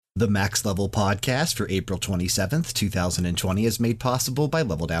The Max Level podcast for April 27th, 2020 is made possible by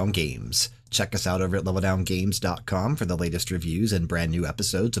Level Down Games. Check us out over at leveldowngames.com for the latest reviews and brand new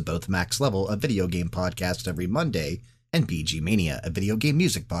episodes of both Max Level, a video game podcast every Monday, and BG Mania, a video game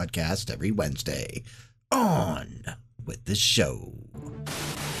music podcast every Wednesday. On with the show.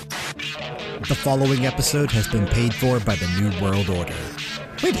 The following episode has been paid for by the New World Order.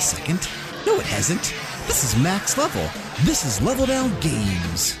 Wait a second. No, it hasn't. This is Max Level. This is Level Down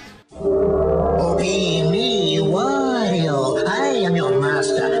Games. Okay, me, Wario. I am your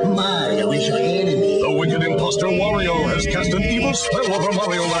master. Mario is your enemy. The wicked imposter Wario has cast an evil spell over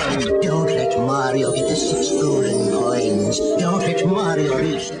Mario Land. Don't let Mario get the 6 golden coins. Don't let Mario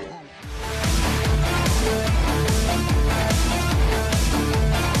reach the...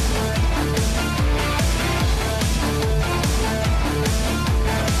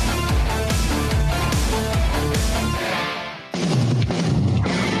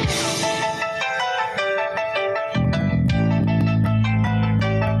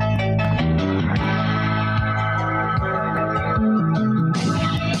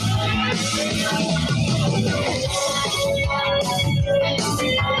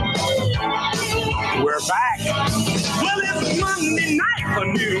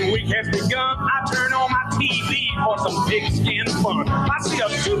 Pigskin fun. I see a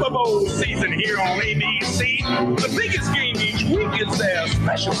Super Bowl season here on ABC. The biggest game each week is their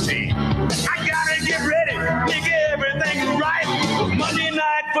specialty. I gotta get ready, make everything right. Monday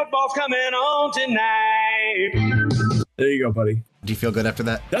Night Football's coming on tonight. There you go, buddy. Do you feel good after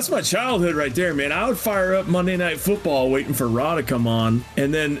that? That's my childhood right there, man. I would fire up Monday Night Football waiting for Raw to come on,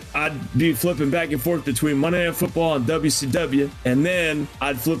 and then I'd be flipping back and forth between Monday Night Football and WCW, and then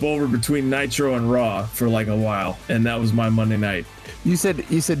I'd flip over between Nitro and Raw for like a while, and that was my Monday night. You said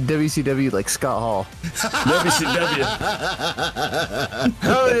WCW like Scott Hall. WCW.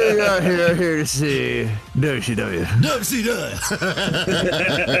 How many got here to see WCW?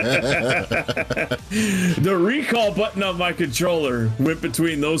 The recall button on my controller went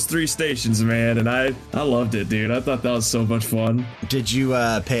between those 3 stations, man, and I loved it, dude. I thought that was so much fun. Did you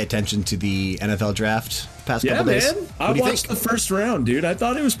pay attention to the NFL draft past couple days? Yeah, man. I watched the first round, dude. I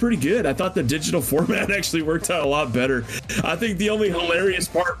thought it was pretty good. I thought the digital format actually worked out a lot better. I think the only hilarious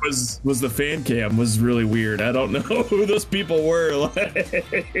part was the fan cam was really weird. I don't know who those people were.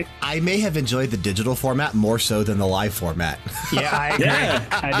 I may have enjoyed the digital format more so than the live format. Yeah, I agree. Yeah.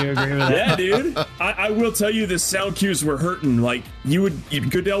 I do agree with that. Yeah, dude. I will tell you, the sound cues were hurting. Like,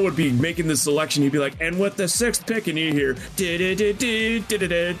 Goodell would be making the selection. He'd be like, and with the 6th pick, and you hear,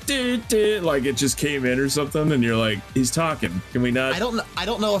 like it just came in or something, and you're like, he's talking. Can we not? I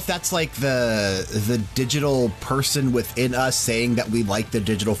don't know if that's like the digital person within us saying that we like the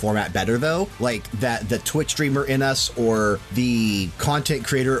digital format better, though. Like that the Twitch streamer in us or the content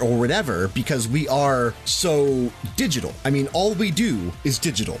creator or whatever, because we are so digital. I mean, all we do is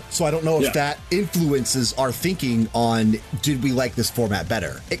digital. So I don't know if that influences our thinking on, did we like this format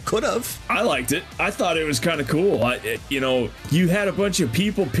better? It could have. I liked it. I thought it was kind of cool. You had a bunch of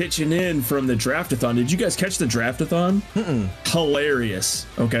people pitching in from the draftathon. Did you guys catch the draftathon? Mm-mm. Hilarious.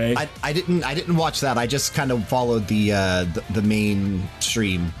 Okay. I didn't watch that. I just kind of followed the main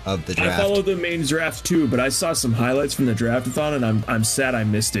stream of the draft. I followed the main draft too, but I saw some highlights from the draftathon, and I'm sad I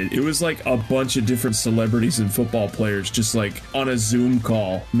missed it. It was like a bunch of different celebrities and football players just like on a Zoom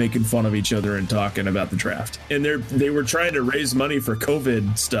call making fun of each other and talking about the draft. And they were trying to raise money for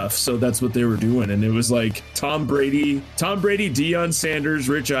COVID stuff, so that's what they were doing. And it was like Tom Brady, Deion Sanders,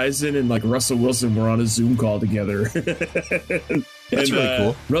 Rich Eisen, and like Russell Wilson were on a Zoom call together. That's really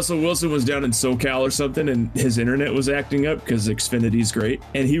cool. Russell Wilson was down in SoCal or something, and his internet was acting up because Xfinity's great.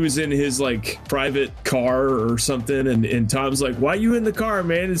 And he was in his like private car or something, and Tom's like, "Why you in the car,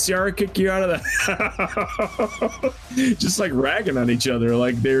 man? Did Ciara kick you out of the house?" Just like ragging on each other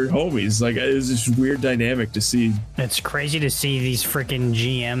like they're homies. Like, it was this weird dynamic to see. It's crazy to see these freaking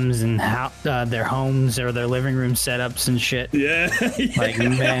GMs and how their homes or their living room setups and shit. Yeah. Like,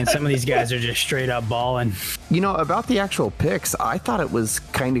 man, some of these guys are just straight up balling. You know, about the actual picks, I thought it was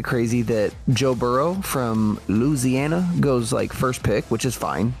kind of crazy that Joe Burrow from Louisiana goes like first pick, which is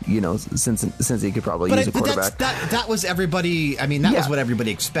fine, you know, since he could probably use a quarterback. That was everybody. I mean, that was what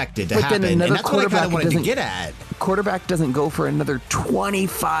everybody expected to happen, and that's what I kind of wanted to get at. Quarterback doesn't go for another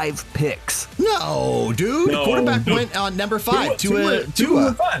 25 picks. No, dude. No. Quarterback went on number 5. Tua.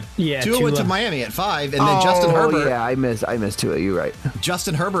 Yeah, Tua went to Miami at 5, and then Justin Herbert. Yeah, I missed Tua. You're right.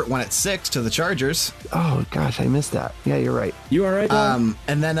 Justin Herbert went at 6 to the Chargers. Oh gosh, I missed that. Yeah, you're right. You all right?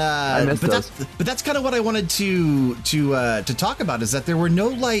 And then but that's kind of what I wanted to talk about, is that there were no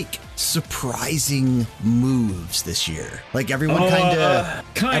like surprising moves this year? Like everyone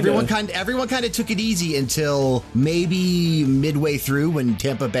kind of took it easy until maybe midway through when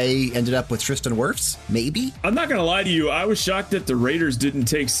Tampa Bay ended up with Tristan Wirfs. Maybe. I'm not gonna lie to you. I was shocked that the Raiders didn't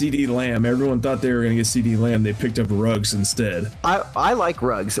take CeeDee Lamb. Everyone thought they were gonna get CeeDee Lamb. They picked up Ruggs instead. I like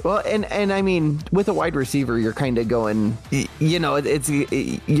Ruggs. Well, and I mean, with a wide receiver, you're kind of going,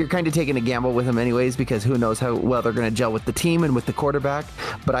 you're kind of taking a gamble with him anyways, because who knows how well they're going to gel with the team and with the quarterback.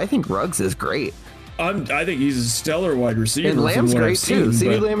 But I think Ruggs is great. I think he's a stellar wide receiver. And Lamb's great too.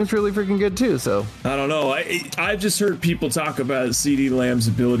 CeeDee Lamb is really freaking good too. So I don't know. I've just heard people talk about CeeDee Lamb's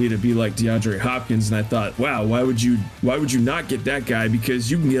ability to be like DeAndre Hopkins, and I thought, wow, why would you not get that guy?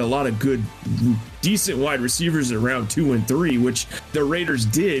 Because you can get a lot of good, decent wide receivers at round 2 and 3, which the Raiders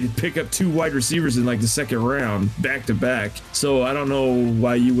did pick up 2 wide receivers in like the second round back to back. So I don't know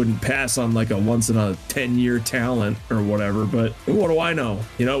why you wouldn't pass on like a once in a 10-year talent or whatever. But what do I know?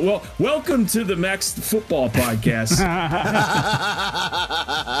 Well, welcome to the Max Football Podcast.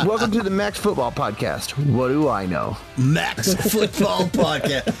 Welcome to the Max Football Podcast. What do I know? Max Football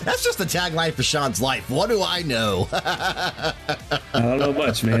Podcast. That's just the tagline for Sean's life. What do I know? I don't know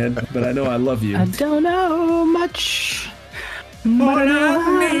much, man, but I know I love you. I don't know much, but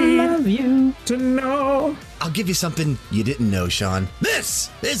I love you to know. I'll give you something you didn't know, Sean. This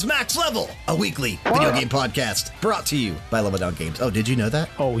is Max Level, a weekly video game podcast brought to you by Level Down Games. Oh, did you know that?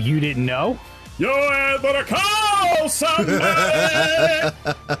 Oh, you didn't know? You had better call somebody!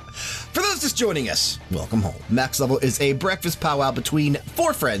 For those just joining us, welcome home. Max Level is a breakfast powwow between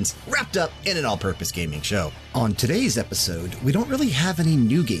 4 friends wrapped up in an all-purpose gaming show. On today's episode, we don't really have any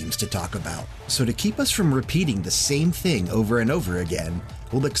new games to talk about, so to keep us from repeating the same thing over and over again,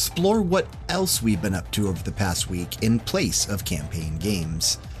 we'll explore what else we've been up to over the past week in place of campaign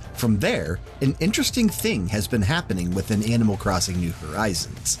games. From there, an interesting thing has been happening within Animal Crossing New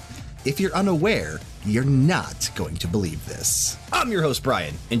Horizons. If you're unaware, you're not going to believe this. I'm your host,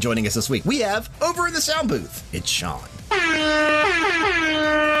 Brian, and joining us this week, we have, over in the sound booth, it's Sean.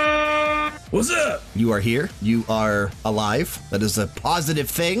 What's up? You are here. You are alive. That is a positive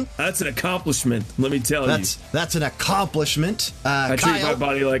thing. That's an accomplishment, let me tell you. That's an accomplishment. I treat my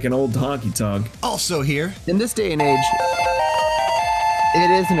body like an old honky tonk. Also here. In this day and age, it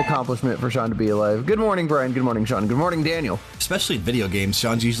is an accomplishment for Sean to be alive. Good morning, Brian. Good morning, Sean. Good morning, Daniel. Especially in video games,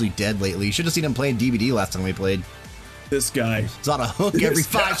 Sean's usually dead lately. You should have seen him playing DVD last time we played. This guy. He's on a hook every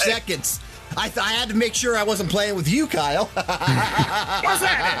 5 seconds. I had to make sure I wasn't playing with you, Kyle. What's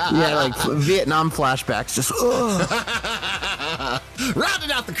that? Yeah, like Vietnam flashbacks. Just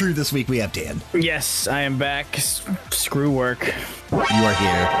rounding out the crew this week, we have Dan. Yes, I am back. Screw work. You are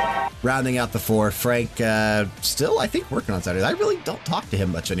here. Rounding out the 4, Frank, still, I think, working on Saturday. I really don't talk to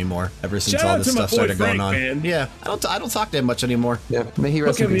him much anymore ever since all this stuff started going on. Man. Yeah, I don't talk to him much anymore. Yeah, may he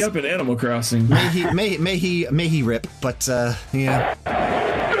rest in peace. peace. Me up in Animal Crossing. May he rip. But yeah.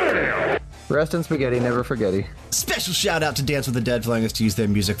 Rest in spaghetti, never forgetty. Special shout out to Dance with the Dead for allowing us to use their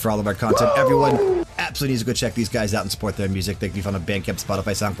music for all of our content. Woo! Everyone absolutely needs to go check these guys out and support their music. They can be found on Bandcamp,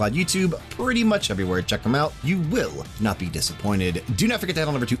 Spotify, SoundCloud, YouTube, pretty much everywhere. Check them out. You will not be disappointed. Do not forget to head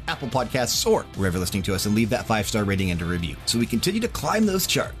on over to Apple Podcasts or wherever you're listening to us and leave that 5-star rating and a review so we continue to climb those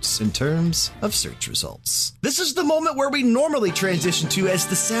charts in terms of search results. This is the moment where we normally transition to, as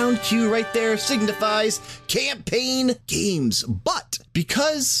the sound cue right there signifies, campaign games. But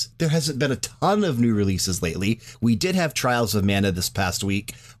because there hasn't been a ton of new releases lately, we did have Trials of Mana this past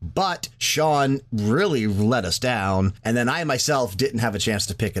week, but Sean really let us down, and then I myself didn't have a chance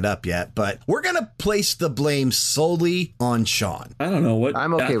to pick it up yet, but we're going to place the blame solely on Sean. I don't know what...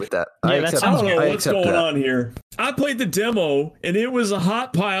 I'm okay with that. Yeah, I don't know what's going on here. I played the demo, and it was a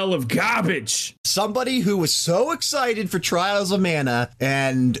hot pile of garbage. Somebody who was so excited for Trials of Mana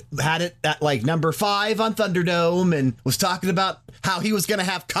and had it at like number 5 on Thunderdome and was talking about how he was going to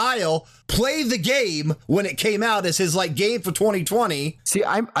have Kyle play the game when it came out as his like game for 2020. See,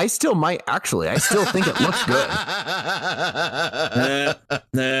 I still might actually. I still think it looks good.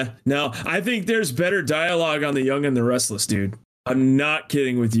 No, I think there's better dialogue on The Young and the Restless, dude. I'm not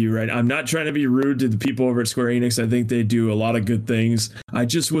kidding with you, right? I'm not trying to be rude to the people over at Square Enix. I think they do a lot of good things. I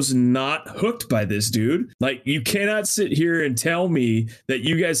just was not hooked by this, dude. Like, you cannot sit here and tell me that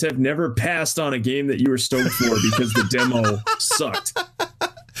you guys have never passed on a game that you were stoked for because the demo sucked.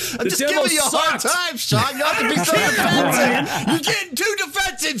 I'm just giving you a hard time, Sean. You have to be so defensive. You're getting too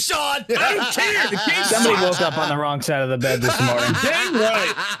defensive, Sean. I don't care. The game Somebody sucks. woke up on the wrong side of the bed this morning. Dang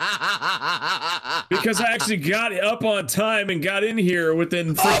right. Because I actually got up on time and got in here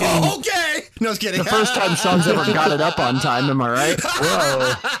within freaking... Oh, okay. No, I was kidding. The first time Sean's ever got it up on time, am I right?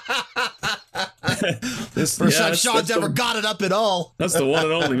 Whoa. First time Sean's ever got it up at all. That's the one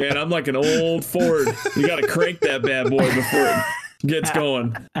and only, man. I'm like an old Ford. You got to crank that bad boy before it gets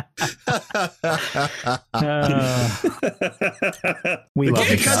going. We love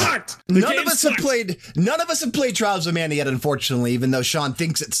game it, Sean. sucked. None of us have played Trials of Mana yet, unfortunately, even though Sean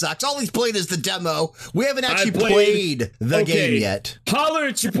thinks it sucks. All he's played is the demo. We haven't actually played the game yet. Holler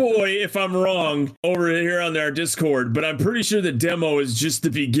at your boy if I'm wrong over here on our Discord, but I'm pretty sure the demo is just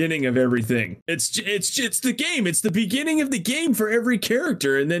the beginning of everything. It's the game. It's the beginning of the game for every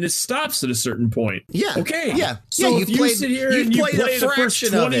character, and then it stops at a certain point. Yeah. Okay. Yeah. So if you sit here and you play the first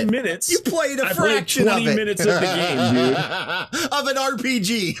 20 of minutes, you played a I fraction played 20 of it. minutes of the game, dude. Of an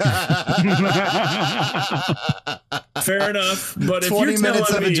RPG. Fair enough, but if 20 you're minutes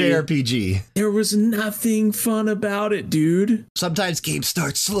of telling a me JRPG. there was nothing fun about it, dude. Sometimes games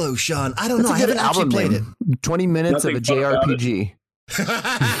start slow, Sean. I don't know. I That's a good haven't actually album played name. 20 minutes Nothing of a fun about it. JRPG.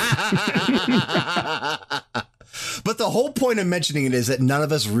 But the whole point of mentioning it is that none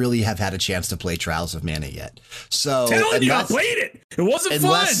of us really have had a chance to play Trials of Mana yet. So Telling you, I played it. It wasn't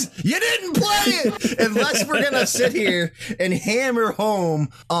fun. You didn't play it. Unless we're gonna sit here and hammer home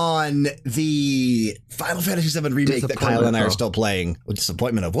on the Final Fantasy VII remake that Kyle and I are still playing. Well,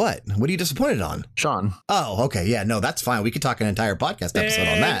 disappointment of what? What are you disappointed on? Sean. Oh, okay. Yeah, no, that's fine. We could talk an entire podcast episode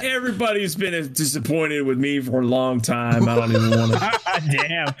on that. Everybody's been disappointed with me for a long time. I don't even want to.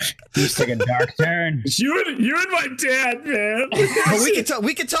 Damn, you took a dark turn. You and my dad, man. But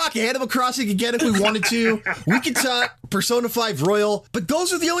we could talk Animal Crossing again if we wanted to. We could talk Persona 5 Royal, but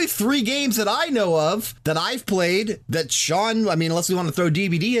those are the only 3 games that I know of that I've played that Sean, I mean, unless we want to throw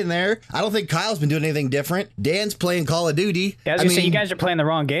DVD in there, I don't think Kyle's been doing anything different. Dan's playing Call of Duty. Yeah, I was gonna say, you guys are playing the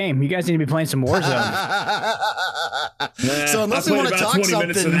wrong game. You guys need to be playing some Warzone. So unless we want to talk 20 something,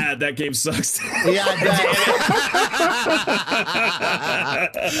 minutes of that game sucks. Yeah,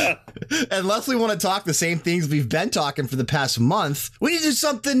 unless we want to talk the same things we've been talking for the past month, we need to do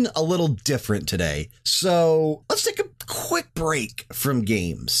something a little different today. So let's take a quick break from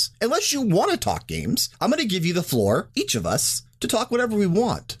games. Unless you want to talk games, I'm going to give you the floor, each of us, to talk whatever we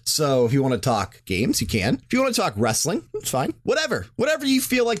want. So if you want to talk games, you can. If you want to talk wrestling, it's fine. Whatever you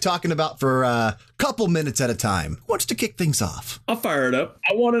feel like talking about for a couple minutes at a time. Who wants to kick things off? I'll fire it up.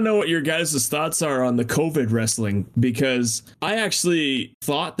 I want to know what your guys' thoughts are on the COVID wrestling, because I actually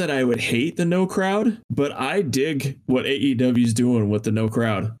thought that I would hate the no crowd, but I dig what AEW's doing with the no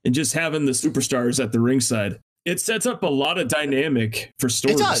crowd and just having the superstars at the ringside. It sets up a lot of dynamic for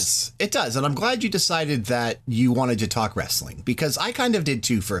stories. It does. And I'm glad you decided that you wanted to talk wrestling, because I kind of did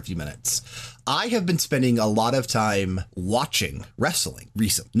too for a few minutes. I have been spending a lot of time watching wrestling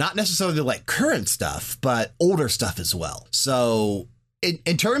recently. Not necessarily like current stuff, but older stuff as well. So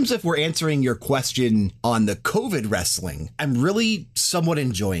in terms of we're answering your question on the COVID wrestling, I'm really somewhat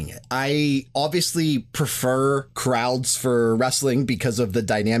enjoying it. I obviously prefer crowds for wrestling because of the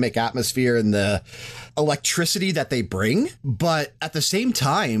dynamic atmosphere and the electricity that they bring. But at the same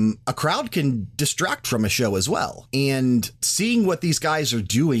time, a crowd can distract from a show as well. And seeing what these guys are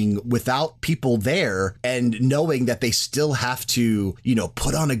doing without people there and knowing that they still have to,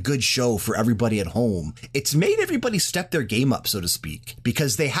 put on a good show for everybody at home, it's made everybody step their game up, so to speak,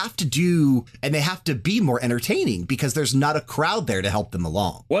 because they have to be more entertaining because there's not a crowd there to help them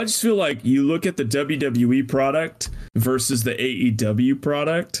along. Well, I just feel like you look at the WWE product versus the AEW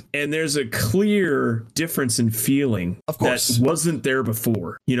product, and there's a clear difference in feeling, of course, that wasn't there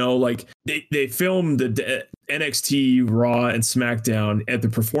before. Like they filmed the NXT, Raw, and SmackDown at the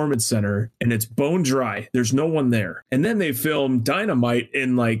Performance Center, and it's bone dry. There's no one there. And then they filmed Dynamite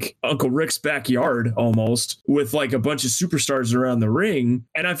in like Uncle Rick's backyard almost, with like a bunch of superstars around the ring.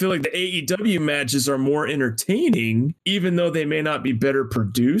 And I feel like the AEW matches are more entertaining, even though they may not be better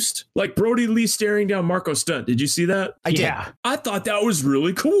produced. Like Brody Lee staring down Marco Stunt. Did you see that? I did. I thought that was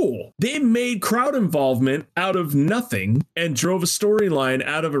really cool. They made crowd involvement out of nothing and drove a storyline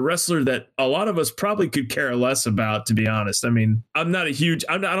out of a wrestler that a lot of us probably could care less about, to be honest. I mean, I don't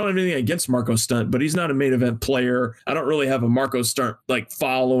have anything against Marco Stunt, but he's not a main event player. I don't really have a Marco Stunt like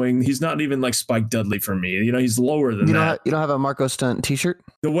following. He's not even like Spike Dudley for me. He's lower than that. You don't have a Marco Stunt t-shirt?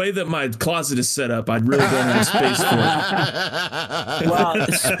 The way that my closet is set up, I really don't have space for it. Well,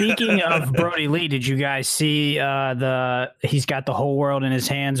 speaking of Brody Lee, did you guys see he's got the whole world in his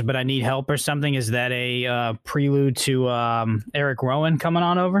hands, but I need help or something? Is that a prelude to Eric Rowan coming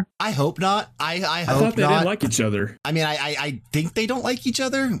on over? I hope not. I thought they didn't like each other. I mean, I think they don't like each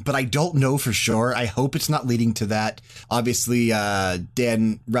other, but I don't know for sure. I hope it's not leading to that. Obviously,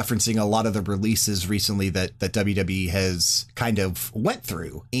 Dan referencing a lot of the releases recently that WWE has kind of went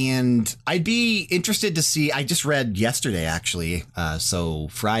through. And I'd be interested to see, I just read yesterday, actually, so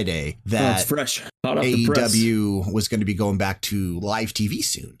Friday, that it's fresh. Hot off the press. AEW was going to be going back to live TV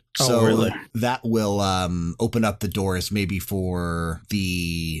soon. Oh, So really? that will open up the doors maybe for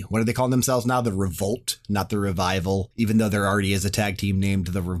the, what do they call themselves now? The Revolt, not the Revival, even though there already is a tag team named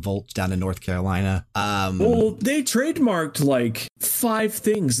the Revolt down in North Carolina. Well, they trademarked like 5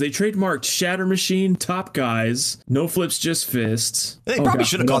 things. They trademarked Shatter Machine, Top Guys, No Flips, Just Fists. They probably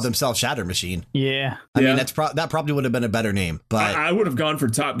should have called themselves Shatter Machine. Yeah. I mean, that probably would have been a better name. But I would have gone for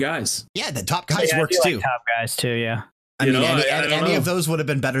Top Guys. yeah, the Top Guys Yeah, works I do too. like Top Guys too, yeah. I mean, I don't any know. of those would have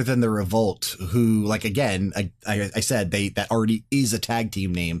been better than the Revolt, who, like, again, I said, that already is a tag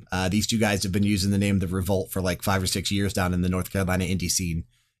team name. These two guys have been using the name the Revolt for like 5 or 6 years down in the North Carolina indie scene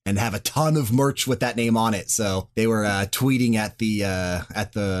and have a ton of merch with that name on it. So they were tweeting at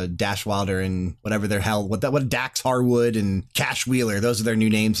the Dash Wilder and whatever their hell, what Dax Harwood and Cash Wheeler. Those are their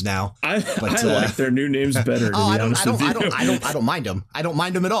new names now. I like their new names better. To be honest with you. I don't mind them. I don't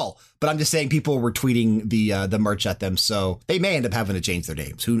mind them at all. But I'm just saying people were tweeting the merch at them, so they may end up having to change their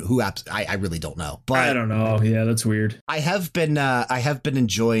names. I really don't know. But I don't know. Yeah, that's weird. I have been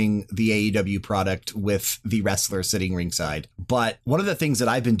enjoying the AEW product with the wrestler sitting ringside. But one of the things that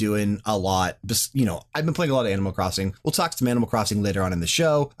I've been doing a lot, just, I've been playing a lot of Animal Crossing. We'll talk some Animal Crossing later on in the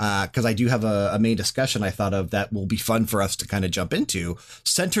show because I do have a main discussion I thought of that will be fun for us to kind of jump into,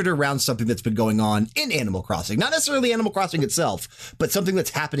 centered around something that's been going on in Animal Crossing, not necessarily Animal Crossing itself, but something that's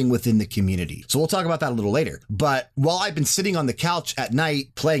happening within the community. So we'll talk about that a little later. But while I've been sitting on the couch at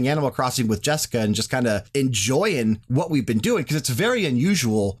night playing Animal Crossing with Jessica and just kind of enjoying what we've been doing, because it's very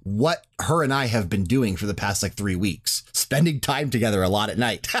unusual what her and I have been doing for the past like 3 weeks, spending time together a lot at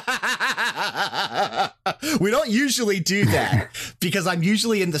night. We don't usually do that because I'm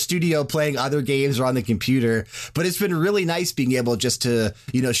usually in the studio playing other games or on the computer, but it's been really nice being able just to,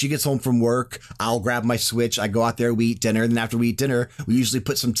 she gets home from work, I'll grab my Switch, I go out there, we eat dinner, and then after we eat dinner, we usually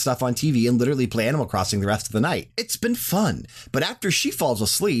put some stuff on TV and literally play Animal Crossing the rest of the night. It's been fun, but after she falls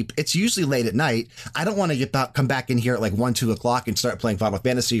asleep, it's usually late at night. I don't want to come back in here at like 1, 2 o'clock and start playing Final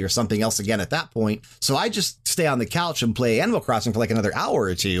Fantasy or something else again at that point. So I just stay on the couch and play Animal Crossing for like another hour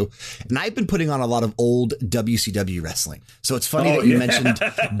or two. And I've been putting on a lot of old WCW wrestling. So it's funny that you mentioned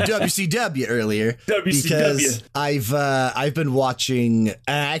WCW earlier, because I've been watching,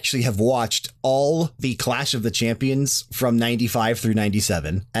 I actually have watched all the Clash of the Champions from 95 through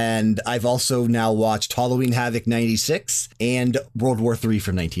 97. And I've also now watched Halloween Havoc 96 and World War III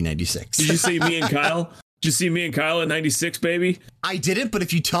from 1996. Did you see me and Kyle? Did you see me and Kyle at 96, baby? I didn't, but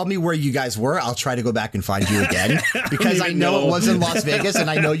if you tell me where you guys were, I'll try to go back and find you again, because I know it was in Las Vegas and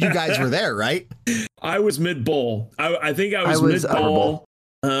I know you guys were there, right? I was mid-bowl. I think I was mid-bowl.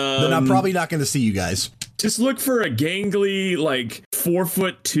 Then I'm probably not going to see you guys. Just look for a gangly, like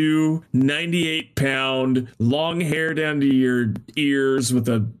 4'2", 98-pound, long hair down to your ears with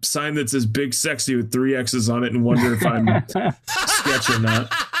a sign that says "Big Sexy" with 3 X's on it, and wonder if I'm sketch or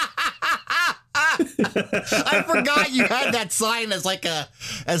not. I forgot you had that sign as like the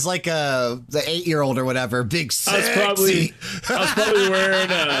 8-year-old or whatever. Big Sexy. I was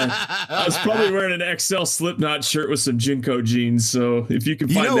probably wearing an XL Slipknot shirt with some Jinko jeans. So if you can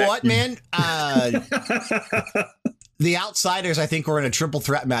find that, what, man? The Outsiders, I think, were in a triple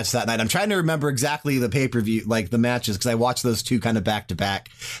threat match that night. I'm trying to remember exactly the pay-per-view, like the matches, because I watched those two kind of back to back.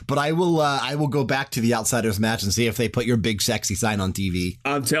 But I will go back to the Outsiders match and see if they put your Big Sexy sign on TV.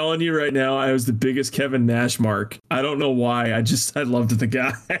 I'm telling you right now, I was the biggest Kevin Nash mark. I don't know why. I loved the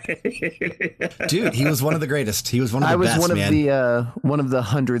guy. Dude, he was one of the greatest. He was one of the best, man. One of the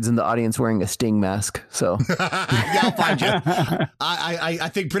hundreds in the audience wearing a Sting mask. So yeah, I'll find you. I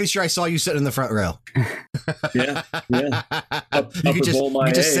think pretty sure I saw you sitting in the front row. Yeah. Yeah. You could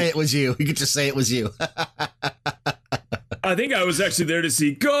just say it was you. You could just say it was you. I think I was actually there to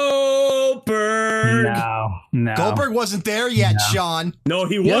see Goldberg. No. Goldberg wasn't there yet, Sean. No,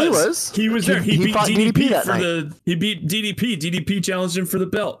 he was. Yeah, he was. He was there. He beat fought DDP that for night. He beat DDP. DDP challenged him for the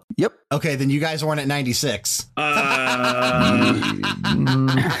belt. Yep. Okay, then you guys weren't at 96. All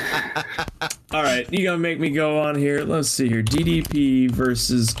right, you gonna make me go on here. Let's see here. DDP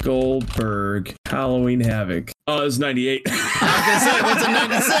versus Goldberg. Halloween Havoc. Oh, it was 98. I was gonna say, it was in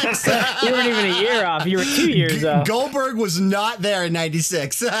 96. You weren't even a year off. You were 2 years off. Goldberg was not there in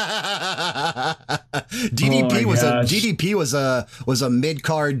 96. DDP was a mid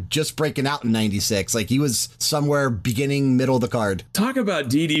card just breaking out in 96. Like he was somewhere beginning middle of the card. Talk about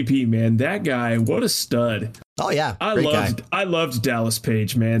DDP, man. That guy, what a stud. Oh yeah, I loved Dallas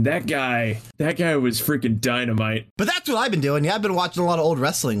Page, man. That guy was freaking dynamite. But that's what I've been doing. Yeah, I've been watching a lot of old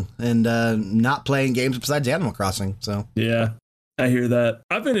wrestling and not playing games besides Animal Crossing. So yeah, I hear that.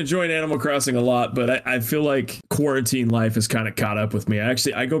 I've been enjoying Animal Crossing a lot, but I feel like quarantine life has kind of caught up with me.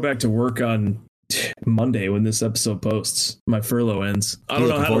 I go back to work on Monday when this episode posts. My furlough ends. I don't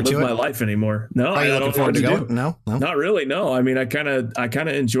know how to live my life anymore. No, Are you I looking don't forward know to what going? do. No, Not really. No, I mean, I kind of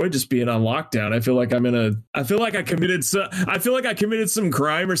enjoy just being on lockdown. I feel like I feel like I committed some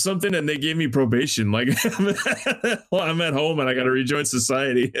crime or something, and they gave me probation. Like, well, I'm at home and I got to rejoin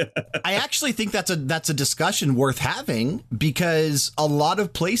society. I actually think that's a discussion worth having, because a lot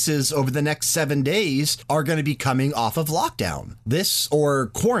of places over the next 7 days are going to be coming off of lockdown. This or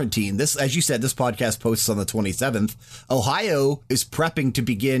quarantine. This, as you said, this podcast posts on the 27th. Ohio is prepping to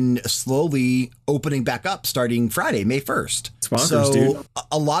begin slowly opening back up starting Friday, May 1st. Sponsors, dude.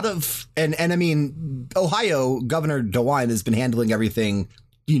 A lot of, and I mean, Ohio Governor DeWine has been handling everything,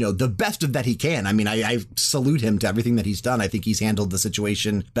 the best of that he can. I mean, I salute him to everything that he's done. I think he's handled the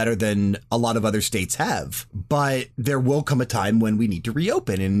situation better than a lot of other states have. But there will come a time when we need to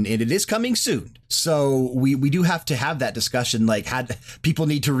reopen, and it is coming soon. So we do have to have that discussion, like, had people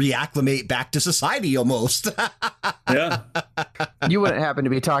need to reacclimate back to society almost. Yeah. You wouldn't happen to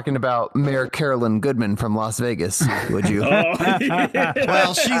be talking about Mayor Carolyn Goodman from Las Vegas, would you? Oh, yeah.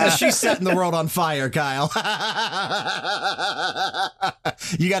 Well, she's setting the world on fire, Kyle.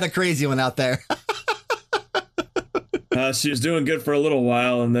 You got a crazy one out there. She was doing good for a little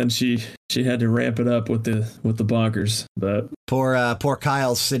while, and then she had to ramp it up with the bonkers. But Poor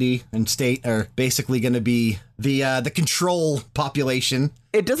Kyle's city and state are basically going to be the control population.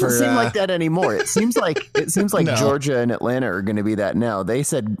 It doesn't seem like that anymore. It seems like No. Georgia and Atlanta are going to be that now. They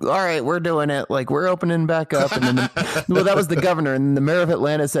said, "All right, we're doing it. Like, we're opening back up." And then, well, that was the governor, and the mayor of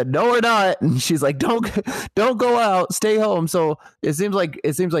Atlanta said, "No, we're not." And she's like, "Don't go out. Stay home." So it seems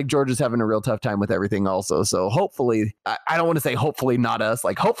like Georgia's having a real tough time with everything, also. So hopefully, I don't want to say hopefully not us.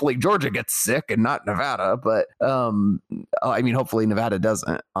 Like, hopefully Georgia gets sick and not Nevada. But I mean, hopefully Nevada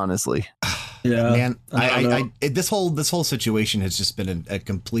doesn't. Honestly. yeah, Man, this whole situation has just been a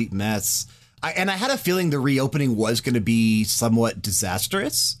complete mess. I had a feeling the reopening was going to be somewhat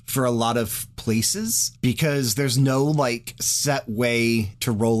disastrous for a lot of places, because there's no like set way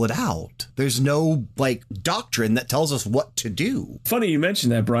to roll it out. There's no like doctrine that tells us what to do. Funny you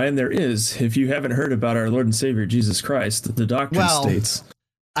mentioned that, Brian. There is. If you haven't heard about our Lord and Savior Jesus Christ, the doctrine states.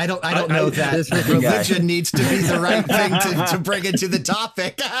 I don't know that religion needs to be the right thing to bring into the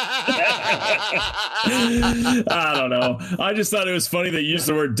topic. I don't know. I just thought it was funny they used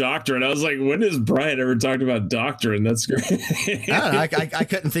the word doctrine. I was like, when has Brian ever talked about doctrine? That's great. I don't know. I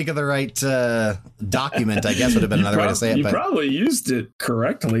couldn't think of the right document, I guess would have been another way to say it. You But probably used it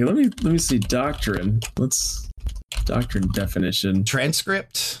correctly. Let me see doctrine. Doctrine definition.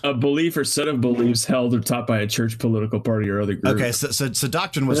 transcript. A belief or set of beliefs held or taught by a church, political party, or other group. Okay, so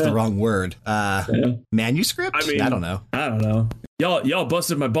doctrine was the wrong word. Manuscript? I mean, I don't know. Y'all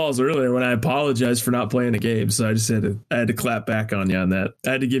busted my balls earlier when I apologized for not playing a game, so I just had to clap back on you on that.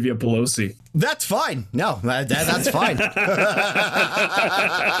 I had to give you a Pelosi. That's fine. No, that's fine.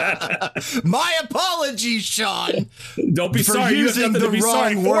 My apologies, Sean. Don't be For sorry. You have using nothing to the be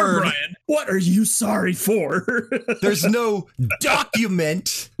sorry wrong for, word. Brian. What are you sorry for? There's no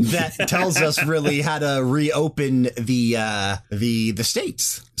document that tells us really how to reopen the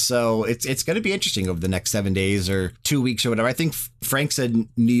states. So it's going to be interesting over the next 7 days or 2 weeks or whatever. I think Frank said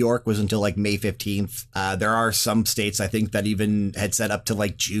New York was until like May 15th. There are some states, I think, that even had set up to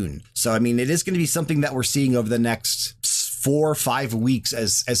like June. So, I mean, it is going to be something that we're seeing over the next 4 or 5 weeks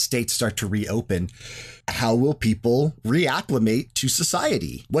as states start to reopen. How will people reacclimate to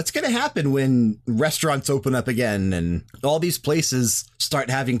society? What's going to happen when restaurants open up again and all these places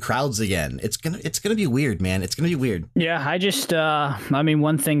start having crowds again? It's gonna be weird, man. It's gonna be weird. Yeah, I just, I mean,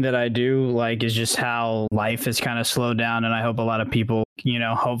 one thing that I do like is just how life has kind of slowed down, and I hope a lot of people,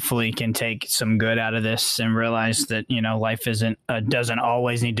 hopefully can take some good out of this and realize that, life doesn't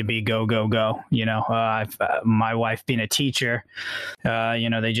always need to be go, go, go. My wife being a teacher,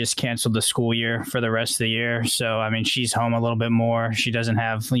 they just canceled the school year for the rest of the year. So, I mean, she's home a little bit more. She doesn't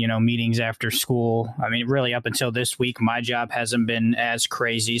have, meetings after school. I mean, really up until this week, my job hasn't been as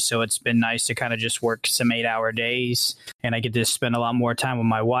crazy. So it's been nice to kind of just work some 8-hour days, and I get to spend a lot more time with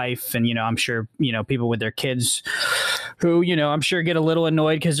my wife. And, I'm sure, people with their kids who, I'm sure get a little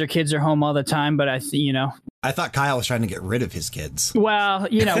annoyed because their kids are home all the time. But I thought Kyle was trying to get rid of his kids. well,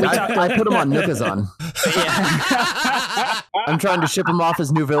 we talked. I put him on Nookazon. Yeah. I'm trying to ship him off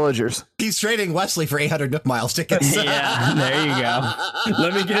as new villagers. He's trading Wesley for 800 Nook Miles tickets. Yeah, there you go.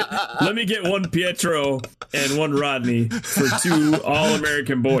 Let me get one Pietro and one Rodney for 2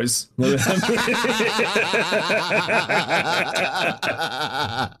 all-American boys.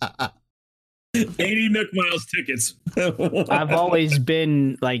 80 Nook Miles tickets. I've always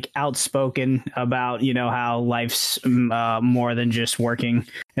been like outspoken about, how life's more than just working.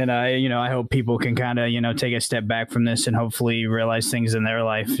 And I hope people can kind of, take a step back from this and hopefully realize things in their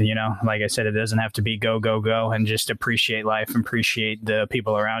life. Like I said, it doesn't have to be go, go, go, and just appreciate life and appreciate the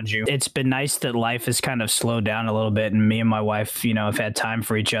people around you. It's been nice that life has kind of slowed down a little bit, and me and my wife, have had time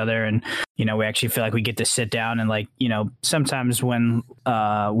for each other, and we actually feel like we get to sit down and sometimes when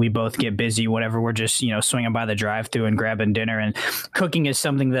we both get busy, whatever, we're just swinging by the drive-thru and grabbing dinner. And cooking is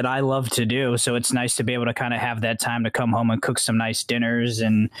something that I love to do, so it's nice to be able to kind of have that time to come home and cook some nice dinners,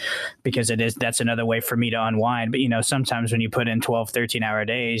 and because that's another way for me to unwind. But sometimes when you put in 12-13 hour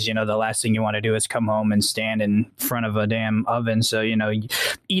days, the last thing you want to do is come home and stand in front of a damn oven. So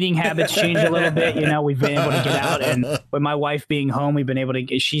eating habits change a little bit. We've been able to get out, and with my wife being home,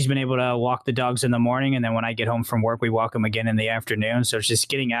 she's been able to walk the dogs in the morning, and then when I get home from work, we walk them again in the afternoon. So it's just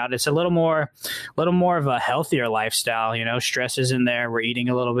getting out. It's a little more of a healthier lifestyle. Stress isn't there. We're eating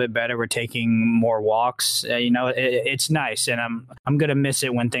a little bit better. We're taking more walks. It's nice, and I'm gonna miss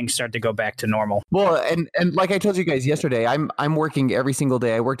it when things start to go back to normal. Well, and like I told you guys yesterday, I'm working every single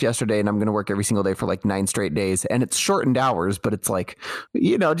day. I worked yesterday, and I'm going to work every single day for like 9 straight days, and it's shortened hours, but it's like,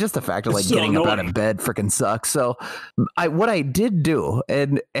 just the fact of like getting up out of bed freaking sucks. So what I did do,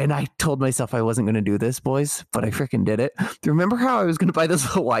 and I told myself I wasn't going to do this, boys, but I freaking did it. Remember how I was going to buy those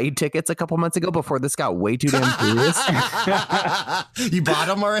Hawaii tickets a couple months ago before this got way too damn serious? You bought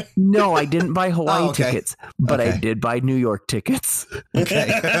them already? No, I didn't buy Hawaii tickets, but I did buy New York tickets. Okay.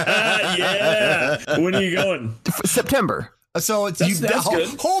 Yeah. When are you going? September. So that's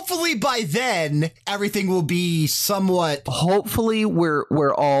good. Hopefully by then everything will be somewhat. Hopefully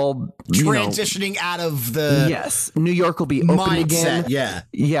we're all transitioning out of the New York will be open mindset, again.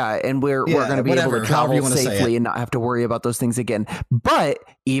 Yeah, and we're going to be able to travel safely and not have to worry about those things again. But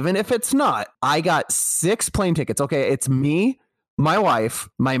even if it's not, I got 6 plane tickets. Okay, it's me, my wife,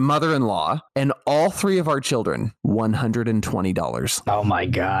 my mother-in-law, and all 3 of our children, $120. Oh my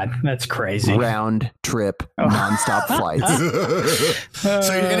God, that's crazy. Round trip, nonstop flights.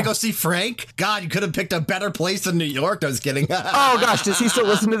 So you're gonna go see Frank? God, you could have picked a better place than New York. I was kidding. Oh gosh, does he still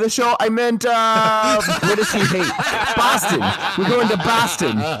listen to the show? I meant, what does he hate? Boston. We're going to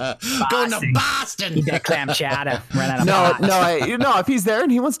Boston. Going to Boston. Eat that clam chowder. Run out of No. If he's there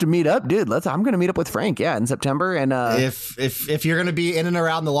and he wants to meet up, dude, I'm gonna meet up with Frank. Yeah, in September. And if you're going to be in and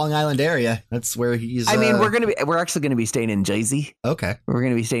around the Long Island area, that's where he's. I mean, we're actually going to be staying in Jersey. Okay. We're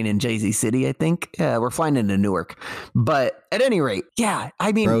going to be staying in Jersey City, I think. We're flying into Newark. But at any rate, yeah,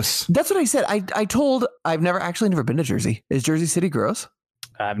 I mean, gross. That's what I said. I've never been to Jersey. Is Jersey City gross?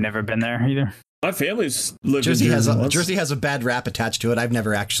 I've never been there either. My family's lived Jersey in Jersey. Jersey has a bad rap attached to it. I've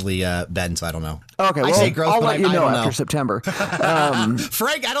never actually been, so I don't know. Okay, well, I say gross, I'll but let you know I after know. September.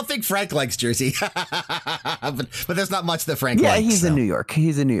 Frank, I don't think Frank likes Jersey, but there's not much that Frank likes. Yeah, he's in New York.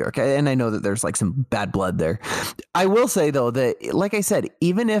 He's in New York, and I know that there's like some bad blood there. I will say though that, like I said,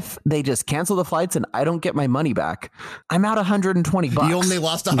 even if they just cancel the flights and I don't get my money back, I'm out $120. You only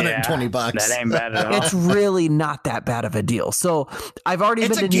lost $120. That ain't bad at all. It's really not that bad of a deal. So I've already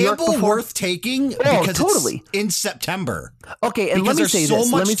been to New York before. It's a gamble worth taking because totally. It's in September. Okay, and let me say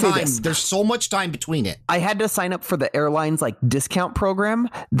this. There's so much time between it. I had to sign up for the airline's like discount program.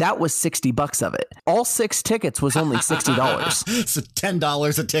 That was $60 of it. All 6 tickets was only $60. So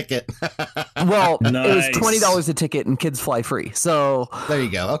 $10 a ticket. Well, nice. It was $20 a ticket and kids fly free. So there you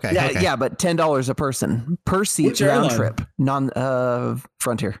go. Okay. Yeah, but $10 a person per seat. Which round airline? trip.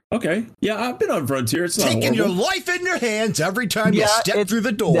 Frontier. Okay. Yeah, I've been on Frontier. It's not taking your horrible. life in your hands every time you step through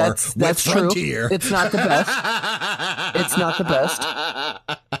the door. That's true. Frontier. It's not the best. It's not the best.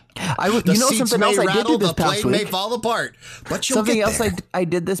 Something else I did do this past week. May fall apart, but you'll something get else there. I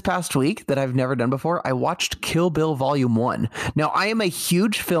did this past week that I've never done before. I watched Kill Bill Volume 1. Now, I am a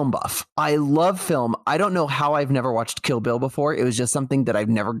huge film buff. I love film. I don't know how I've never watched Kill Bill before. It was just something that I've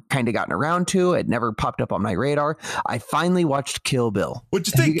never kind of gotten around to. It never popped up on my radar. I finally watched Kill Bill. What'd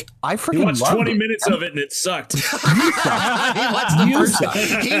you think? I freaking You watched loved 20 it. minutes of it and it sucked. He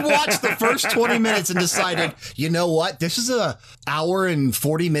watched the first 20 minutes and decided, you know what? This is a hour and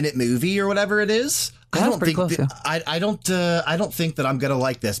 40-minute movie or whatever it is. I don't think I don't think that I'm gonna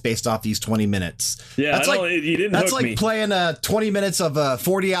like this based off these 20 minutes. Yeah, you didn't. That's hook like me. playing 20 minutes of a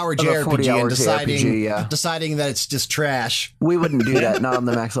 40-hour JRPG and deciding that it's just trash. We wouldn't do that. Not on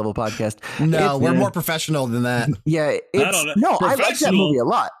the Max Level Podcast. No, we're more professional than that. Yeah, I don't know. No, I like that movie a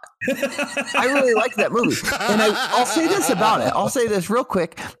lot. I really like that movie. And I'll say this about it. I'll say this real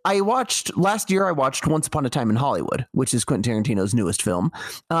quick. Last year I watched Once Upon a Time in Hollywood, which is Quentin Tarantino's newest film.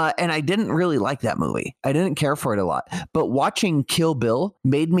 And I didn't really like that movie. I didn't care for it a lot. But watching Kill Bill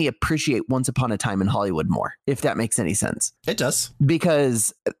made me appreciate Once Upon a Time in Hollywood more, if that makes any sense. It does.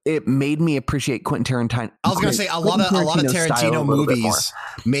 Because it made me appreciate Quentin Tarantino. I was going to say a lot of Tarantino movies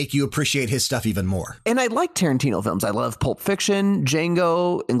make you appreciate his stuff even more. And I like Tarantino films. I love Pulp Fiction,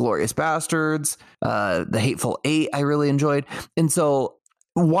 Django, Inglourious Bastards, The Hateful Eight I really enjoyed. And so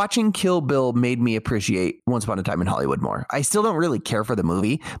watching Kill Bill made me appreciate Once Upon a Time in Hollywood more. I still don't really care for the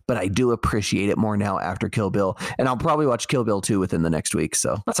movie, but I do appreciate it more now after Kill Bill. And I'll probably watch Kill Bill 2 within the next week.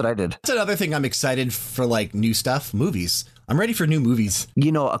 So that's what I did. That's another thing I'm excited for, like new stuff, movies. I'm ready for new movies.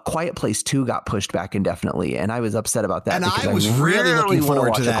 You know, A Quiet Place 2 got pushed back indefinitely, and I was upset about that. And I was really looking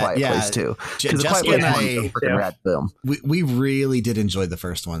forward to that. A Quiet Place 2. Because A Quiet Place 1 is a freaking rad film. We really did enjoy the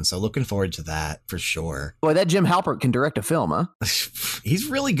first one, so looking forward to that for sure. Boy, that Jim Halpert can direct a film, huh? He's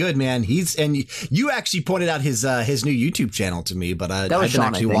really good, man. You actually pointed out his new YouTube channel to me, but I've been Sean,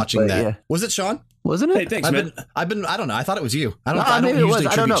 actually watching that. Yeah. Was it Sean? Wasn't it? Hey, thanks, man. I don't know. I thought it was you. I don't Maybe it was. usually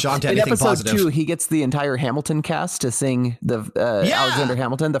I don't know. attribute Sean to In anything episode positive. 2, he gets the entire Hamilton cast to sing the Alexander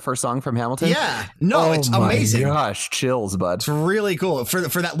Hamilton, the first song from Hamilton. Yeah. No, it's amazing. Gosh, chills, bud. It's really cool for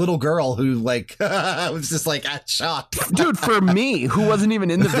that little girl who like was just like shocked. Dude, for me, who wasn't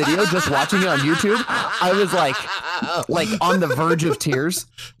even in the video, just watching it on YouTube, I was like on the verge of tears.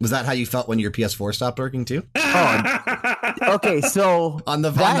 Was that how you felt when your PS4 stopped working too? Okay, so on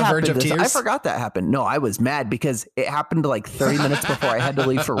the verge of tears. I forgot that happened. No, I was mad because it happened like 30 minutes before I had to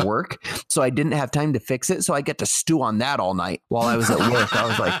leave for work, so I didn't have time to fix it. So I get to stew on that all night while I was at work.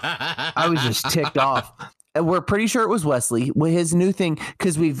 I was just ticked off. And we're pretty sure it was Wesley with his new thing,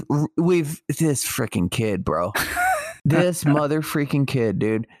 because we've this freaking kid, bro. This mother freaking kid,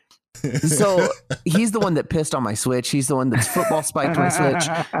 dude. So he's the one that pissed on my Switch. He's the one that's football spiked my Switch.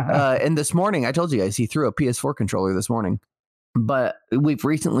 And this morning, I told you guys, he threw a PS4 controller this morning. But we've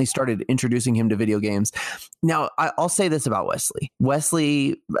recently started introducing him to video games. Now, I'll say this about Wesley.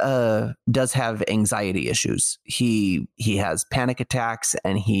 Wesley does have anxiety issues. He has panic attacks,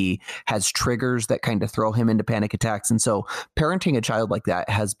 and he has triggers that kind of throw him into panic attacks. And so parenting a child like that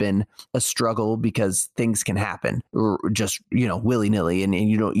has been a struggle, because things can happen just, willy-nilly, and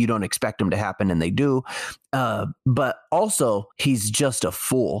you don't expect them to happen, and they do. But also he's just a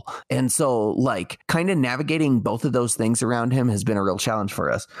fool. And so like kind of navigating both of those things around him has been a real challenge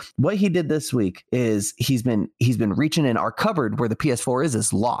for us. What he did this week is he's been reaching in our cupboard where the PS4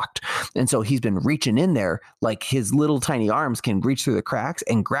 is locked. And so he's been reaching in there, like his little tiny arms can reach through the cracks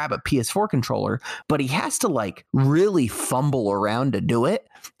and grab a PS4 controller, but he has to like really fumble around to do it.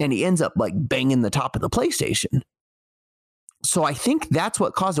 And he ends up like banging the top of the PlayStation. So I think that's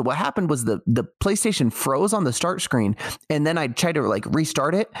what caused it. What happened was the PlayStation froze on the start screen, and then I tried to like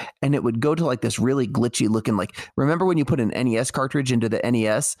restart it, and it would go to like this really glitchy looking, like, remember when you put an NES cartridge into the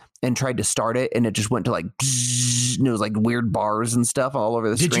NES and tried to start it, and it just went to like, and it was like weird bars and stuff all over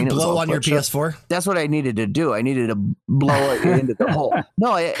the screen. Did you blow on your PS4? That's what I needed to do. I needed to blow it into the hole.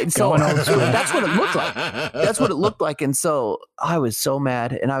 No, so that's what it looked like. That's what it looked like. And so I was so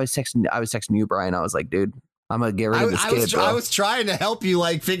mad, and I was texting you, Brian. I was like, dude, I'm gonna get rid of this kid, bro. I was trying to help you,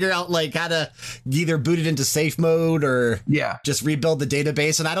 like, figure out like how to either boot it into safe mode or just rebuild the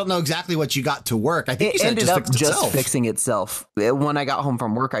database. And I don't know exactly what you got to work. I think it ended up just fixing itself. When I got home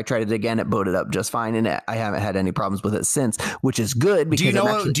from work, I tried it again. It booted up just fine, and I haven't had any problems with it since, which is good.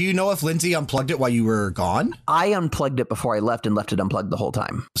 Because do you know if Lindsay unplugged it while you were gone? I unplugged it before I left and left it unplugged the whole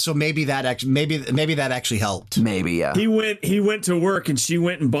time. So maybe that actually helped. Maybe, yeah. He went to work, and she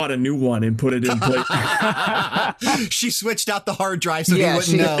went and bought a new one and put it in place. She switched out the hard drive so he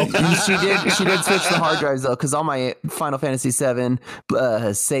wouldn't know. She did switch the hard drives though, because all my Final Fantasy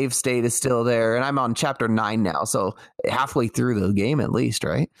VII save state is still there, and I'm on chapter 9 now, so halfway through the game at least,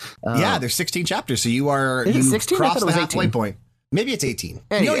 right? Yeah, there's 16 chapters, so you 16? crossed the halfway 18. point. Maybe it's 18.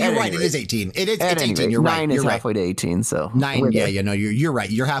 You're right. It is 18. It's 18. You're right. 9 is halfway to 18. So 9. Yeah, you're right.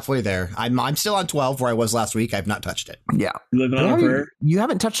 You're halfway there. I'm still on 12 where I was last week. I've not touched it. Yeah. Living on a prayer. You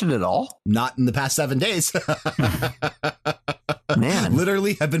haven't touched it at all? Not in the past 7 days. Man.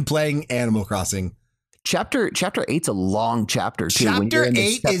 Literally, I've been playing Animal Crossing. Chapter 8's a long chapter too. Chapter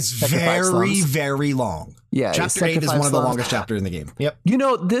 8 is very, very long. Yeah, chapter 8 is one of the longest chapters in the game. Yep.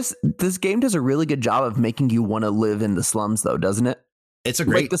 This game does a really good job of making you want to live in the slums, though, doesn't it? It's a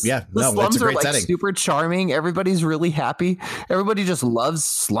great, the it's slums a great are like setting. super charming. Everybody's really happy. Everybody just loves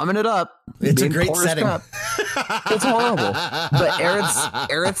slumming it up. It's a being great poor as setting. crap. It's horrible. But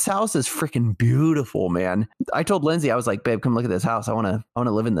Aerith's house is freaking beautiful, man. I told Lindsay, I was like, babe, come look at this house. I want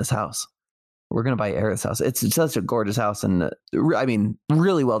to live in this house. We're going to buy Aerith's house. It's such a gorgeous house. And I mean,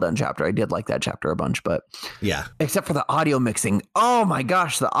 really well done chapter. I did like that chapter a bunch, but Yeah. except for the audio mixing. Oh my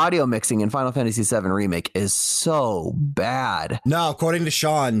gosh. The audio mixing in Final Fantasy VII Remake is so bad. No, according to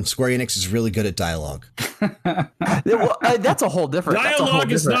Sean, Square Enix is really good at dialogue. Well, that's a whole different. Dialogue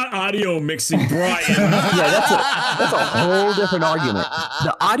is not audio mixing, Brian. Yeah, that's a whole different argument.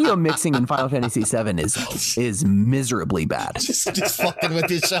 The audio mixing in Final Fantasy VII is miserably bad. just fucking with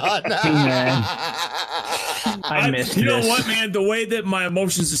you, Sean. Man. I missed You know this. what, man? The way that my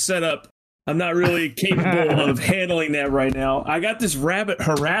emotions are set up, I'm not really capable of handling that right now. I got this rabbit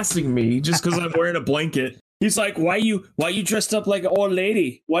harassing me just because I'm wearing a blanket. He's like, why you dressed up like an old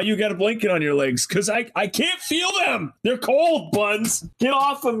lady? Why you got a blanket on your legs? Because I can't feel them. They're cold, Buns. Get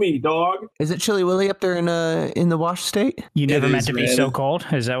off of me, dog. Is it Chilly Willy up there in the Wash State? You never It meant is, to be man. so cold?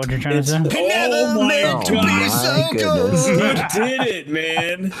 Is that what you're trying to say? Oh my Oh God. my goodness. He did it,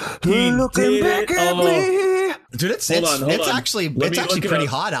 man. He Looking did back it. at me. Dude, it's Hold on. actually Let me look it pretty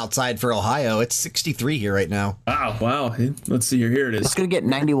up. hot outside for Ohio. It's 63 here right now. Wow. Let's see here. Here it It's is. gonna get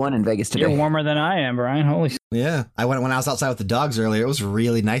 91 in Vegas today. You're warmer than I am, Brian. Holy. Yeah, when I was outside with the dogs earlier. It was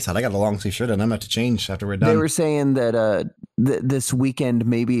really nice out. I got a long sleeve shirt and I'm about to change after we're done. They were saying that this weekend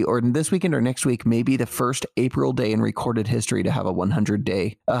or next week, maybe the first April day in recorded history to have a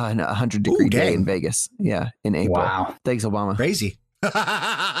 100-degree day dang. in Vegas. Yeah, in April. Wow. Thanks, Obama. Crazy.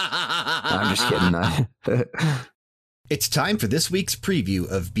 I'm just kidding. It's time for this week's preview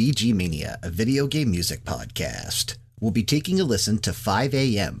of BG Mania, a video game music podcast. We'll be taking a listen to 5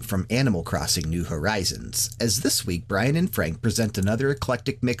 a.m. from Animal Crossing New Horizons, as this week Brian and Frank present another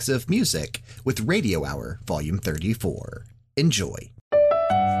eclectic mix of music with Radio Hour Volume 34. Enjoy.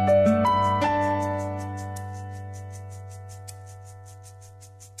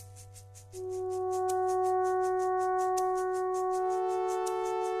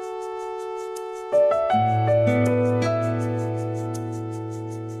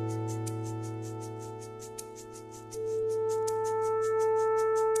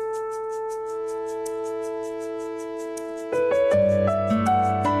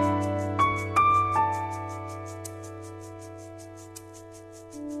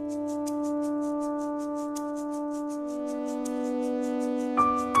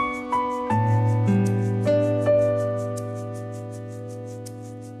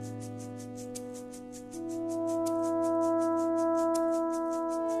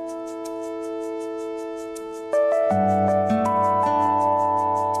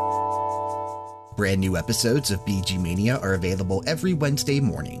 Brand new episodes of BG Mania are available every Wednesday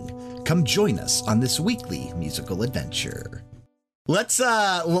morning. Come join us on this weekly musical adventure. Let's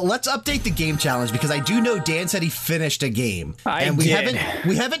update the game challenge because I do know Dan said he finished a game.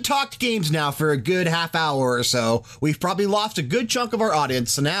 We haven't talked games now for a good half hour or so. We've probably lost a good chunk of our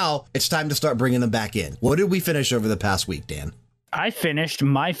audience, so now it's time to start bringing them back in. What did we finish over the past week, Dan? I finished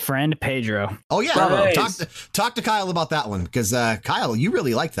My Friend Pedro. Oh yeah, Nice. talk to Kyle about that one because Kyle, you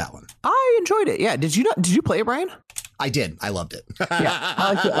really liked that one. I enjoyed it. Yeah. Did you play it, Brian? I did. I loved it. Yeah.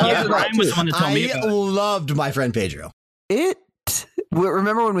 I liked it. I liked it a lot, Brian was too. the one that told me I about it. loved My Friend Pedro.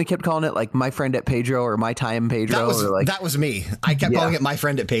 Remember when we kept calling it like My Friend at Pedro or My Time Pedro? That was me. I kept calling it My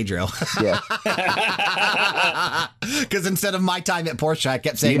Friend at Pedro. Yeah. Because instead of My Time at Porsche, I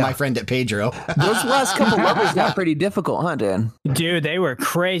kept saying Yeah. My Friend at Pedro. Those last couple levels got pretty difficult, huh, Dan? Dude, they were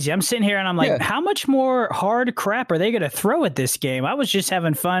crazy. I'm sitting here and I'm like, Yeah. how much more hard crap are they going to throw at this game? I was just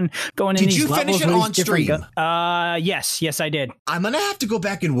having fun going in Did these you levels. finish it with these on different stream? Yes, I did. I'm going to have to go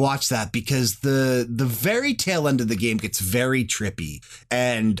back and watch that because the very tail end of the game gets very trippy.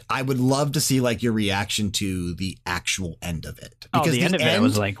 And I would love to see like your reaction to the actual end of it. Oh, Because the end of it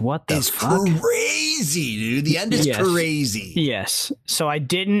was like, what the is fuck? crazy, dude. The end is Yes. crazy. Yes. So I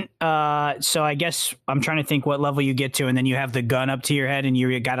didn't. So I guess I'm trying to think what level you get to, and then you have the gun up to your head, and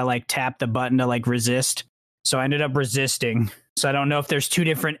you got to like tap the button to like resist. So I ended up resisting. So I don't know if there's two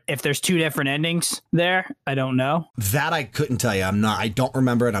different endings there. I don't know. That I couldn't tell you. I don't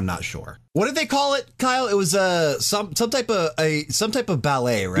remember it. I'm not sure. What did they call it, Kyle? It was some type of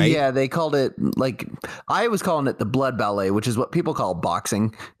ballet, right? Yeah, they called it like I was calling it the blood ballet, which is what people call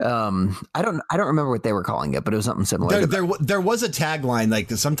boxing. I don't remember what they were calling it, but it was something similar. There was a tagline like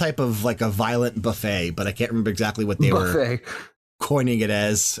some type of like a violent buffet, but I can't remember exactly what they were. coining it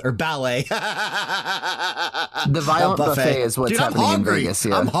as, or ballet. The violent buffet is what's happening in Vegas.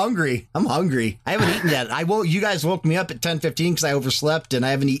 Yeah. I'm hungry. I haven't eaten yet. You guys woke me up at 10:15 because I overslept and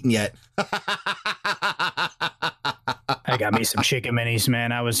I haven't eaten yet. I got me some chicken minis,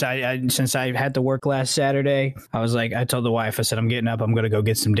 man. Since I had to work last Saturday, I told the wife, I said, I'm getting up. I'm going to go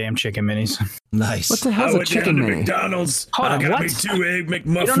get some damn chicken minis. Nice. What the hell's a chicken mini? McDonald's. Hold on, I got what? me 2 egg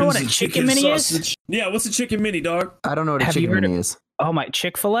McMuffins. You don't know what a and chicken mini sausage. is? Yeah, what's a chicken mini, dog? I don't know what a Have you chicken heard mini of- is. Oh, my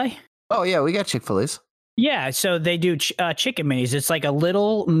Chick-fil-A? Oh, yeah, we got Chick-fil-A's. Yeah, so they do chicken minis. It's like a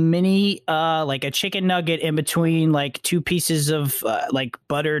little mini, like a chicken nugget in between like 2 pieces of like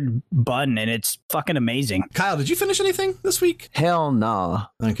buttered bun, and it's fucking amazing. Kyle, did you finish anything this week? Hell no.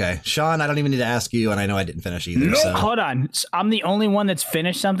 Okay. Sean, I don't even need to ask you, and I know I didn't finish either. No. So. Hold on, I'm the only one that's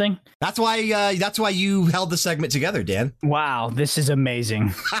finished something. That's why you held the segment together, Dan. Wow, this is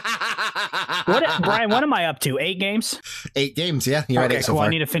amazing. Brian, what am I up to? 8 games? 8 games, yeah. You're at 8 so cool. far. I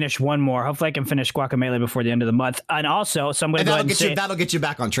need to finish one more. Hopefully I can finish Guacamelee before the end of the month. And also, so I'm going to go ahead and say that'll get you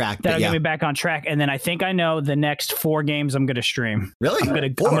back on track. that'll get me back on track. And then I think I know the next 4 games I'm going to stream. Really? I'm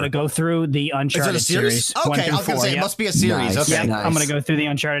going to go through the Uncharted Is it a series? Okay, 1 through I was going to 4. say, it must be a series. Nice. Okay. Nice. I'm going to go through the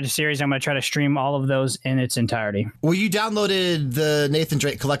Uncharted series. I'm going to try to stream all of those in its entirety. Well, you downloaded the Nathan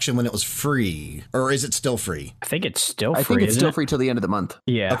Drake collection when it was free, or is it still free? I think it's still I free. think it's isn't still it? free till the end of the month.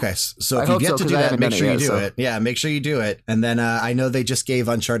 Yeah. Okay, so I if you've hope yet so, to 'cause do I that, haven't make done sure it you yet, do so. it. Yeah, make sure you do it. And then I know they just gave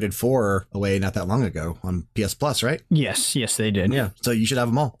Uncharted 4 away not that long ago on PS Plus, right? Yes, they did. Yeah, so you should have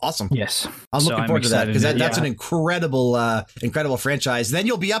them all. Awesome. Yes. I'm looking forward to that because that's yeah. an incredible franchise. Then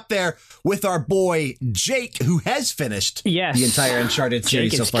you'll be up there with our boy Jake, who has finished the entire Uncharted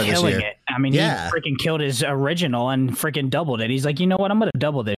series Jake so is far this killing year. it. I mean, Yeah. he freaking killed his original and freaking doubled it. He's like, you know what? I'm going to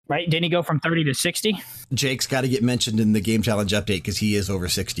double it. Right? Didn't he go from 30 to 60? Jake's got to get mentioned in the Game Challenge update because he is over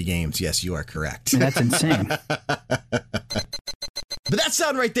 60 games. Yes, you are correct. I mean, that's insane. But that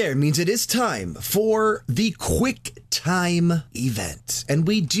sound right there means it is time for the Quick Time event. And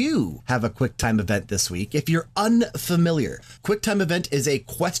we do have a Quick Time event this week. If you're unfamiliar, Quick Time event is a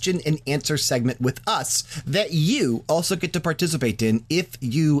question and answer segment with us that you also get to participate in if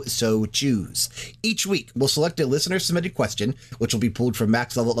you so choose. Each week, we'll select a listener submitted question, which will be pulled from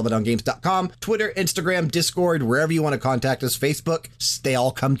maxlevel@leveldowngames.com, Twitter, Instagram, Discord, wherever you want to contact us, Facebook. They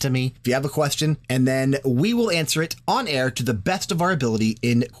all come to me if you have a question, and then we will answer it on air to the best of our ability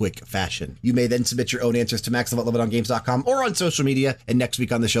in quick fashion. You may then submit your own answers to maxlevel@leveldowngames.com or on social media, and next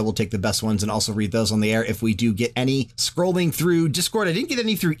week on the show, we'll take the best ones and also read those on the air if we do get any. Scrolling through Discord, I didn't get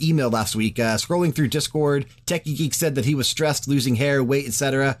any through email last week. Scrolling through Discord, Techie Geek said that he was stressed, losing hair, weight,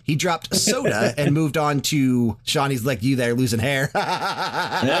 etc. He dropped soda and moved on to Shawnee's like you there, losing hair.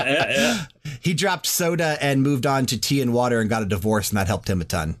 Yeah. He dropped soda and moved on to tea and water and got a divorce, and that helped him a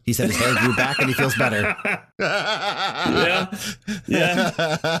ton. He said his hair grew back and he feels better.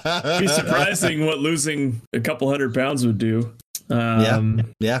 Yeah. Be surprising what losing a couple 100 pounds would do. Yeah.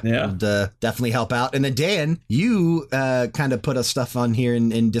 Yeah. Would, definitely help out. And then Dan, you kind of put us stuff on here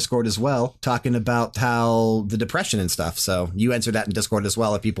in Discord as well, talking about how the depression and stuff. So you answered that in Discord as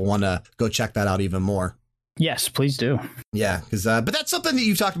well if people want to go check that out even more. Yes, please do. Yeah, because but that's something that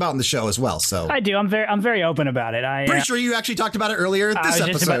you've talked about on the show as well. So I do. I'm very open about it. Pretty sure you actually talked about it earlier this episode. I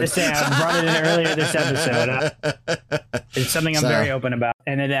was just about to say I brought it in earlier this episode. It's something I'm very open about,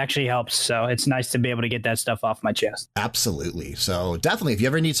 and it actually helps. So it's nice to be able to get that stuff off my chest. Absolutely. So definitely, if you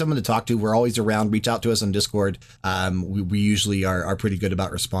ever need someone to talk to, we're always around. Reach out to us on Discord. We usually are pretty good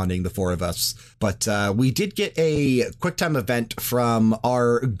about responding, the 4 of us. But we did get a QuickTime event from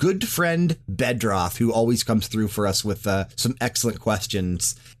our good friend Bedroth, who always comes through for us with some excellent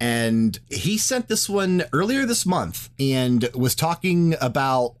questions. And he sent this one earlier this month and was talking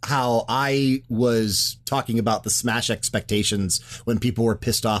about how I was talking about the Smash expectations when people were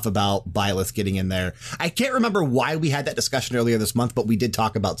pissed off about Byleth getting in there. I can't remember why we had that discussion earlier this month, but we did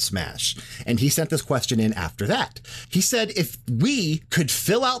talk about Smash. And he sent this question in after that. He said, if we could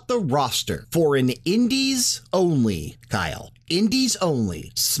fill out the roster for an indies only, Kyle, indies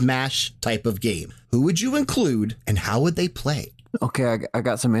only Smash type of game, who would you include and how would they play? Okay, I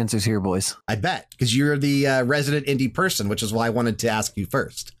got some answers here, boys. I bet, because you're the resident indie person, which is why I wanted to ask you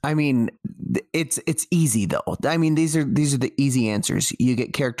first. I mean, it's easy though. I mean, these are the easy answers. You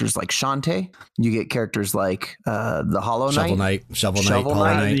get characters like Shantae. You get characters like the Hollow Knight. Shovel Knight, Hollow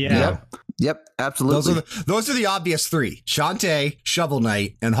Knight. Yeah. Yep. Yep, absolutely. Those are the obvious three: Shantae, Shovel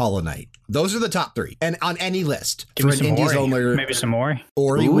Knight, and Hollow Knight. Those are the top three, and on any list Give for me an some indies Ori. only. Maybe some Ori.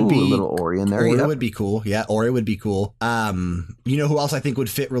 Ori would be a little Ori in there. Ori Yep. would be cool. Yeah, Ori would be cool. You know who else I think would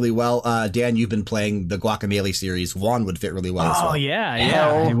fit really well? Dan, you've been playing the Guacamelee series. Juan would fit really well as well. Oh yeah,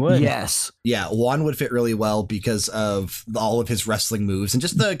 Hell it would. yes. Yeah, Juan would fit really well because of all of his wrestling moves and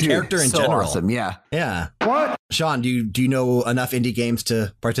just the Dude, character in so general. Awesome, yeah. Yeah. What? Sean, do you know enough indie games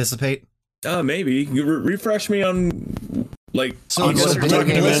to participate? Maybe. You refresh me on, like, So on what video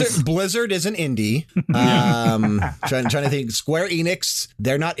game is. Blizzard is an indie. Trying to think. Square Enix,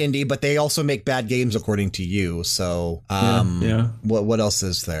 they're not indie, but they also make bad games according to you. So, yeah. What else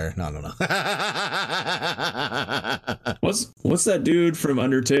is there? No. What's that dude from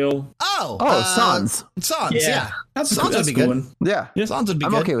Undertale? Sans. Sans, Yeah. yeah. That's Sans would be cool good. one. Yeah. Sans would be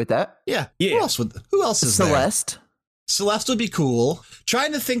I'm good. okay with that. Yeah. Yeah. Who else is there? Celeste. Celeste would be cool.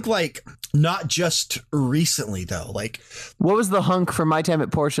 Trying to think, like, not just recently though. Like, What was the hunk from my time at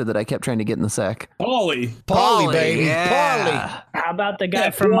Porsche that I kept trying to get in the sack? Paulie. Paulie, baby, yeah. How about the guy Yeah,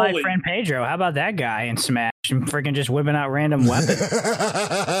 from My Wally. Friend Pedro? How about that guy in Smash? And freaking just whipping out random weapons.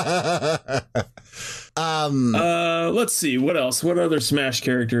 Let's see. What else? What other Smash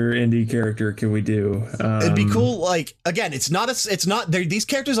character, indie character can we do? It'd be cool. Like, again, these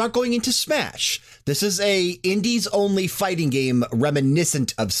characters aren't going into Smash. This is a indies only fighting game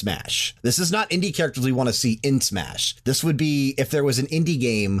reminiscent of Smash. This is not indie characters we want to see in Smash. This would be if there was an indie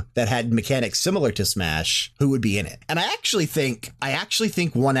game that had mechanics similar to Smash, who would be in it? And I actually think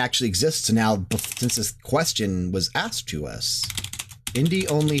one actually exists now since this question was asked to us. Indie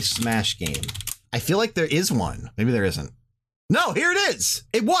only Smash game. I feel like there is one. Maybe there isn't. No, here it is.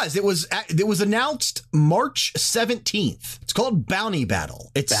 It was announced March 17th. It's called Bounty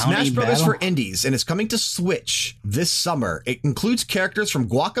Battle. It's Bounty Smash Brothers Battle? for Indies, and it's coming to Switch this summer. It includes characters from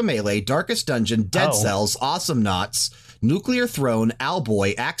Guacamelee, Darkest Dungeon, Dead Oh. Cells, Awesome Knots, Nuclear Throne,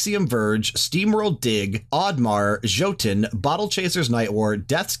 Owlboy, Axiom Verge, SteamWorld Dig, Oddmar, Jotun, Bottle Chasers Night War,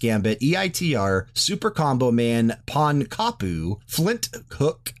 Death's Gambit, EITR, Super Combo Man, Pon Kapu, Flint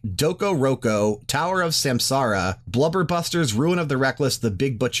Hook, Doko Roko, Tower of Samsara, Blubberbusters, Ruin of the Reckless, The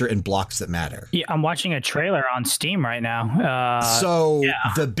Big Butcher, and Blocks That Matter. Yeah, I'm watching a trailer on Steam right now. So yeah.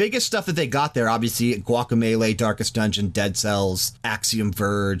 the biggest stuff that they got there, obviously, Guacamelee, Darkest Dungeon, Dead Cells, Axiom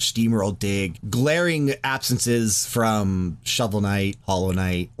Verge, SteamWorld Dig, glaring absences from Shovel Knight, Hollow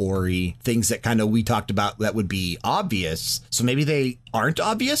Knight, Ori, things that kind of we talked about that would be obvious. So maybe they aren't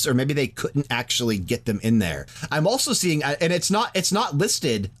obvious, or maybe they couldn't actually get them in there. I'm also seeing, and it's not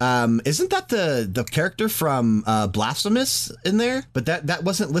listed. Isn't that the character from Blasphemous in there? But that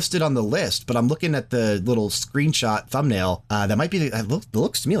wasn't listed on the list. But I'm looking at the little screenshot thumbnail. That might be it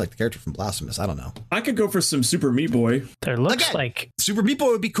looks to me like the character from Blasphemous. I don't know. I could go for some Super Meat Boy. there looks Again, like Super Meat Boy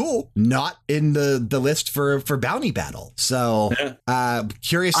would be cool. Not in the list for Bounty Battle. So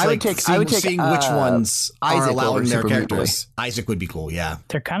curious, I would seeing take, which ones are Isaac allowing over their Super Meat Boy. characters. Isaac would be cool. Yeah.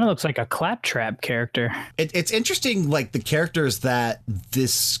 there kind of looks like a Claptrap character. It's interesting, like the characters that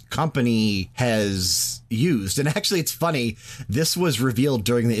this company has used. And actually, it's funny. This was revealed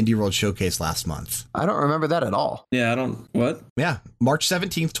during the Indie World Showcase last month. I don't remember that at all. Yeah, I don't. What? Yeah. March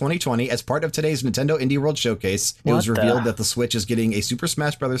 17th, 2020, as part of today's Nintendo Indie World Showcase, it What was the- revealed that the Switch is getting a Super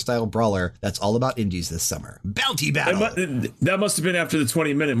Smash Bros. Style brawler that's all about indies this summer. Bounty Battle. That must have been after the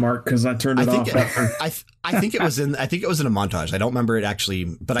 20-minute mark because I turned it I off. think I think it was in a montage. I don't remember it actually,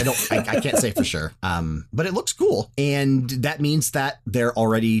 but I can't say for sure. But it looks cool, and that means that they're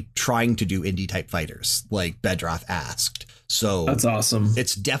already trying to do indie type fighters, like Bedroth asked. So That's awesome.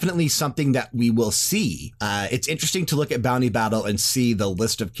 it's definitely something that we will see. It's interesting to look at Bounty Battle and see the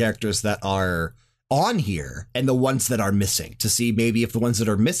list of characters that are on here and the ones that are missing, to see maybe if the ones that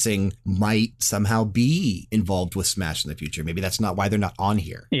are missing might somehow be involved with Smash in the future. Maybe that's not why they're not on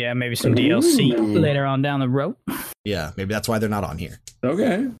here. Yeah, maybe some DLC later on down the road. Yeah, maybe that's why they're not on here.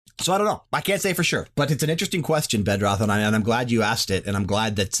 Okay. So I don't know. I can't say for sure, but it's an interesting question, Bedroth, and I'm glad you asked it, and I'm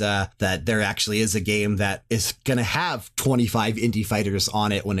glad that that there actually is a game that is going to have 25 indie fighters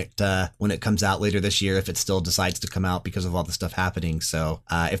on it when it comes out later this year, if it still decides to come out because of all the stuff happening. So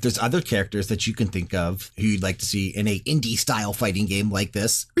if there's other characters that you can think of who you'd like to see in a indie style fighting game like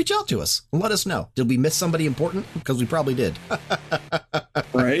this, reach out to us and let us know. Did we miss somebody important? Because we probably did.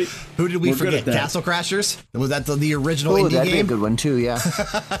 Right. Who did we We're good forget? at that. Castle Crashers? Was that the original Oh, indie that'd be a game? good one too. Yeah.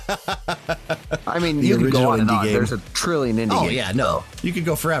 I mean, The you could original go on and indie on. game. There's a trillion indie Oh games. yeah, no, you could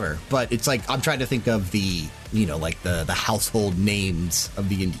go forever, but it's like I'm trying to think of the like the household names of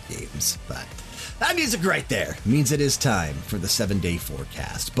the indie games. But that music right there means it is time for the 7-day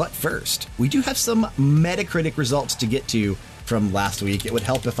forecast. But first, we do have some Metacritic results to get to from last week. It would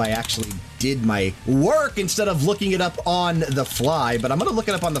help if I actually did my work instead of looking it up on the fly, but I'm going to look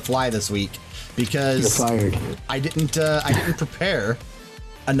it up on the fly this week because You're fired. I didn't prepare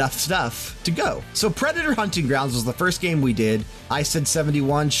enough stuff to go. So Predator Hunting Grounds was the first game we did. I said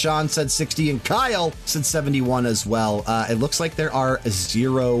 71, Sean said 60, and Kyle said 71 as well. It looks like there are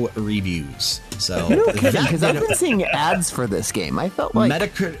 0 reviews. So No kidding, because I've been seeing ads for this game. I felt like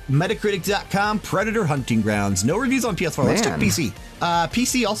Metacritic.com, Predator Hunting Grounds. No reviews on PS4. Let's check Man. PC.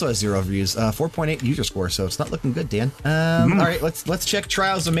 PC also has 0 reviews, 4.8 user score, so it's not looking good, Dan. All right, let's check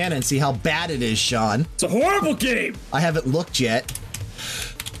Trials of Mana and see how bad it is, Sean. It's a horrible game. I haven't looked yet.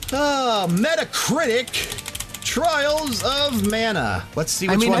 Metacritic Trials of Mana. Let's see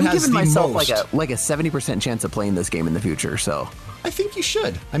which one I'm has giving the myself most. like a 70% chance of playing this game in the future. So I think you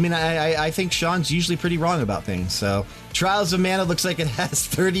should. I mean, I think Sean's usually pretty wrong about things. So Trials of Mana looks like it has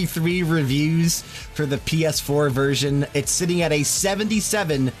 33 reviews for the PS4 version. It's sitting at a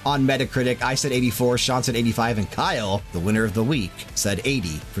 77 on Metacritic. I said 84, Sean said 85, and Kyle, the winner of the week, said 80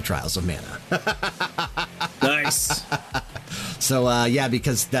 for Trials of Mana. Nice. So, yeah,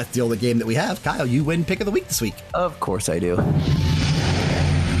 because that's the only game that we have. Kyle, you win Pick of the Week this week. of course I do.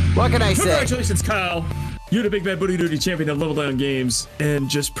 What can I say? Congratulations, Kyle. You're the Big Bad Booty Duty champion of Level Down Games, and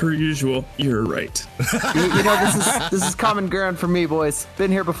just per usual, you're right. You know, this is common ground for me, boys.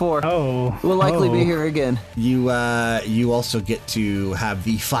 Been here before. Oh, We'll likely be here again. You also get to have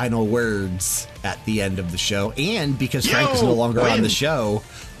the final words at the end of the show. And because Frank is no longer on the show,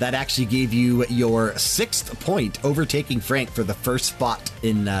 that actually gave you your 6th point, overtaking Frank for the first spot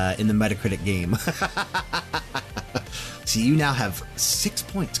in the Metacritic game. So you now have 6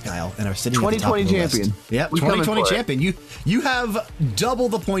 points, Kyle, and are sitting at the top of the 2020 champion. list. Yep, We coming 2020 for it. champion. You have double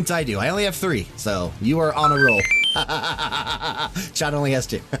the points I do. I only have 3, so you are on a roll. Sean only has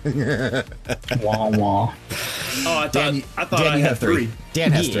 2. wah wah. Oh, I thought Dan, I Dan, you had have 3.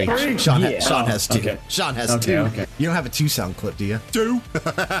 Dan has 3. Yeah. Sean, Yeah. Sean has 2. Okay. Sean has Okay, 2. okay. You don't have a 2 sound clip, do you? 2.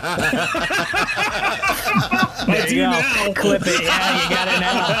 I do now. Clip it. Yeah, you got it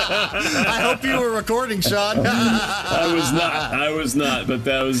now. I hope you were recording, Sean. I was not, but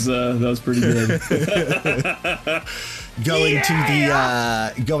that was pretty good. Going to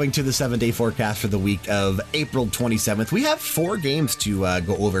the 7-day forecast for the week of April 27th. We have 4 games to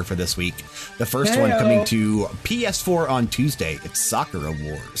go over for this week. The first one coming to PS4 on Tuesday. It's Sakura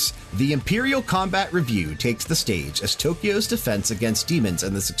Wars. The Imperial Combat Review takes the stage as Tokyo's defense against demons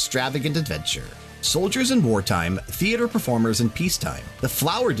in this extravagant adventure. Soldiers in wartime, theater performers in peacetime. The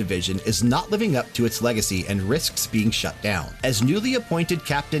Flower Division is not living up to its legacy and risks being shut down. As newly appointed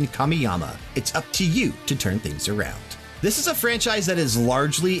Captain Kamiyama, it's up to you to turn things around. This is a franchise that is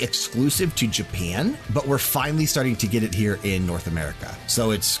largely exclusive to Japan, but we're finally starting to get it here in North America. So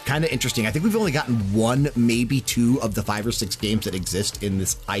it's kind of interesting. I think we've only gotten 1, maybe 2 of the 5 or 6 games that exist in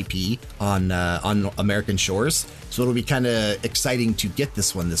this IP on American shores. So it'll be kind of exciting to get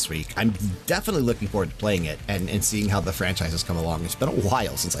this one this week. I'm definitely looking forward to playing it and seeing how the franchise has come along. It's been a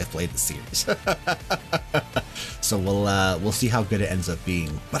while since I've played the series. So we'll see how good it ends up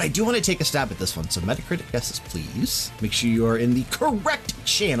being. But I do want to take a stab at this one. So Metacritic guesses, please. Make sure you are in the correct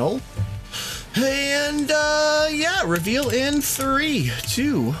channel. And yeah, reveal in 3,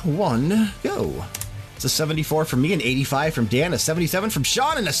 2, 1, go. It's a 74 from me, an 85 from Dan, a 77 from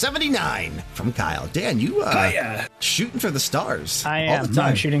Sean, and a 79 from Kyle. Dan, you shooting for the stars. I all am. the time.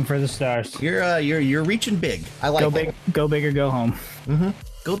 I'm shooting for the stars. You're reaching big. I like Go it. big. Go big or go home.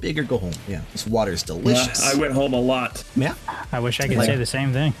 Go big or go home. Yeah, this water's delicious. I went home a lot. Yeah, I wish I could say the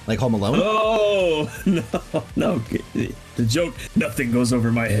same thing. like Home Alone. Oh no! The joke. Nothing goes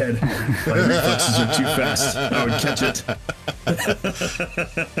over my head. My reflexes are too fast. I would catch it.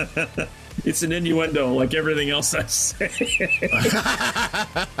 It's an innuendo, like everything else I say.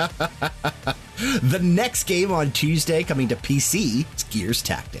 The next game on Tuesday coming to PC is Gears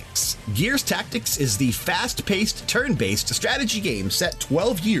Tactics. Gears Tactics is the fast-paced, turn-based strategy game set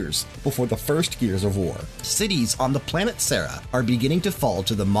 12 years before the first Gears of War. Cities on the planet Serra are beginning to fall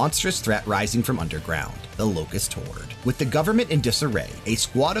to the monstrous threat rising from underground, the Locust Horde. With the government in disarray, a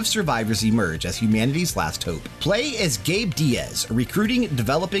squad of survivors emerge as humanity's last hope. Play as Gabe Diaz, recruiting,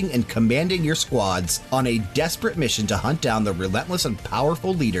 developing, and commanding your squads on a desperate mission to hunt down the relentless and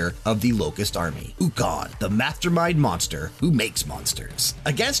powerful leader of the Locust Army. Ukon, the mastermind monster who makes monsters.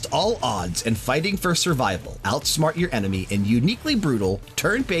 Against all odds and fighting for survival, outsmart your enemy in uniquely brutal,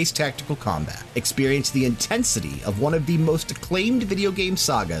 turn-based tactical combat. Experience the intensity of one of the most acclaimed video game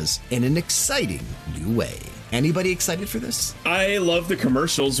sagas in an exciting new way. Anybody excited for this? I love the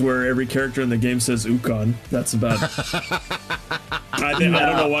commercials where every character in the game says Ukon. That's about it. I don't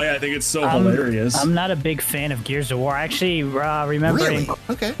know why I think it's so hilarious. I'm not a big fan of Gears of War. I actually remember Really?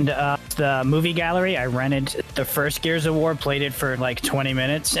 Okay. the movie gallery. I rented the first Gears of War, played it for like 20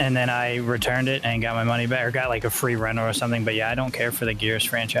 minutes, and then I returned it and got my money back, or got like a free rental or something. But yeah, I don't care for the Gears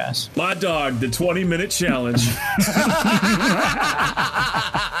franchise. My dog, the 20-minute challenge.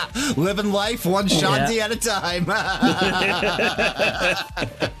 Living life one shanty at a time.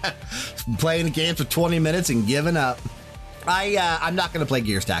 Playing the game for 20 minutes and giving up. I'm not going to play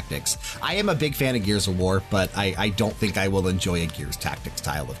Gears Tactics. I am a big fan of Gears of War, but I don't think I will enjoy a Gears Tactics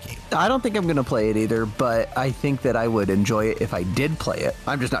style of game. I don't think I'm going to play it either, but I think that I would enjoy it if I did play it.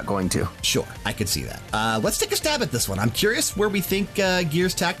 I'm just not going to. Sure, I could see that. Let's take a stab at this one. I'm curious where we think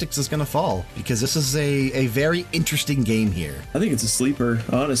Gears Tactics is going to fall, because this is a very interesting game here. I think it's a sleeper,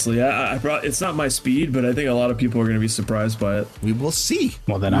 honestly. It's not my speed, but I think a lot of people are going to be surprised by it. We will see.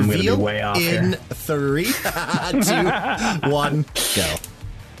 Well, then I'm going to be way off in here. 3, 2, 1, go.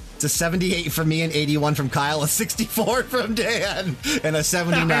 It's a 78 from me, an 81 from Kyle, a 64 from Dan, and a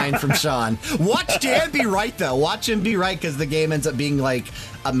 79 from Sean. Watch Dan be right, though. Watch him be right, because the game ends up being like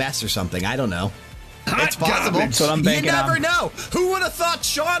a mess or something. I don't know. It's possible. That's what I'm You banking never on. know. Who would have thought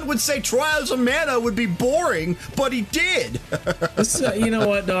Sean would say Trials of Mana would be boring, but he did. You know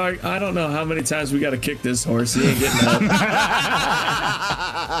what, dog? I don't know how many times we got to kick this horse. He ain't getting up.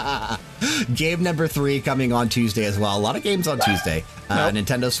 Game number 3 coming on Tuesday as well. A lot of games on Tuesday.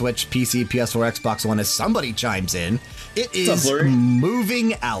 Nintendo Switch, PC, PS4, Xbox One, as somebody chimes in. It is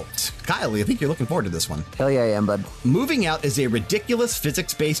Moving Out. Kyle, I think you're looking forward to this one. Hell yeah, I am, bud. Moving Out is a ridiculous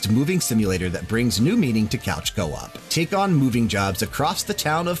physics-based moving simulator that brings new meaning to couch co-op. Take on moving jobs across the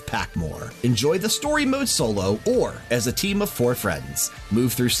town of Packmore. Enjoy the story mode solo or as a team of 4 friends.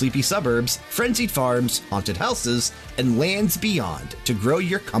 Move through sleepy suburbs, frenzied farms, haunted houses, and lands beyond to grow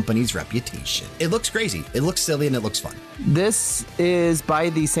your company's reputation. It looks crazy, it looks silly, and it looks fun. This is by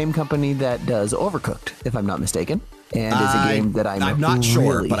the same company that does Overcooked, if I'm not mistaken. And is a game that I'm not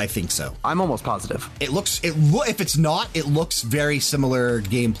sure, but I think so. I'm almost positive. If it's not, it looks very similar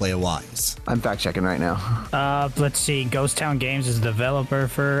gameplay wise. I'm fact checking right now. Let's see. Ghost Town Games is the developer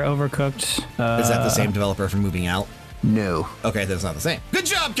for Overcooked. Is that the same developer for Moving Out? No. Okay, that's not the same. Good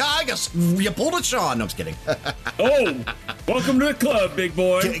job, Kai. You pulled it, Sean. No, I'm just kidding. Oh, welcome to the club, big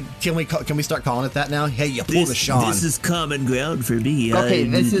boy. Can we start calling it that now? Hey, you pulled a Sean. This is common ground for me. Okay,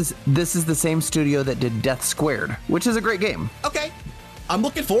 this is the same studio that did Death Squared, which is a great game. Okay, I'm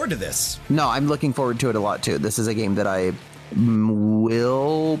looking forward to this. No, I'm looking forward to it a lot too. This is a game that I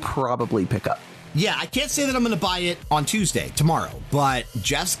will probably pick up. Yeah, I can't say that I'm going to buy it on Tuesday, tomorrow, but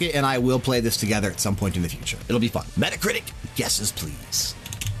Jessica and I will play this together at some point in the future. It'll be fun. Metacritic, guesses please.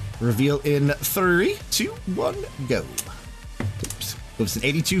 Reveal in 3, 2, 1, go. Oops. It was an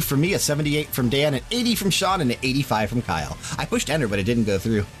 82 from me, a 78 from Dan, an 80 from Sean, and an 85 from Kyle. I pushed enter, but it didn't go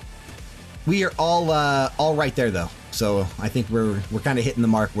through. We are all right there, though. So I think we're kind of hitting the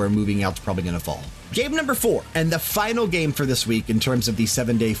mark where Moving Out's probably going to fall. Game number 4, and the final game for this week in terms of the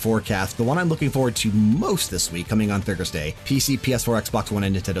 7-day forecast, the one I'm looking forward to most this week, coming on Thursday, PC, PS4, Xbox One,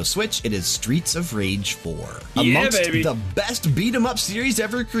 and Nintendo Switch, it is Streets of Rage 4. Amongst the best beat-em-up series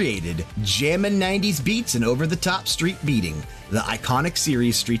ever created, jammin' 90s beats and over-the-top street beating, the iconic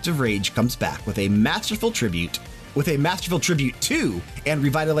series Streets of Rage comes back with a masterful tribute to and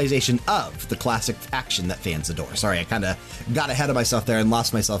revitalization of the classic action that fans adore. Sorry, I kind of got ahead of myself there and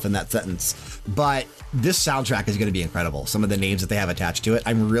lost myself in that sentence. But this soundtrack is going to be incredible. Some of the names that they have attached to it.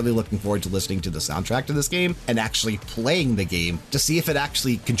 I'm really looking forward to listening to the soundtrack to this game and actually playing the game to see if it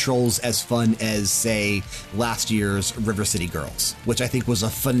actually controls as fun as, say, last year's River City Girls, which I think was a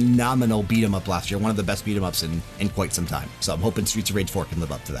phenomenal beat-em-up last year. One of the best beat-em-ups in quite some time. So I'm hoping Streets of Rage 4 can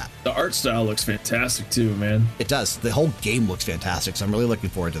live up to that. The art style looks fantastic too, man. It does. The whole game looks fantastic, so I'm really looking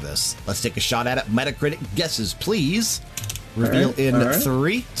forward to this. Let's take a shot at it. Metacritic guesses, please. Reveal in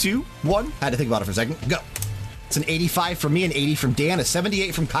 3, 2, 1. Had to think about it for a second. Go. It's an 85 from me, an 80 from Dan, a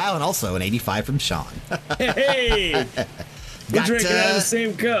 78 from Kyle, and also an 85 from Sean. Hey! We're drinking out of the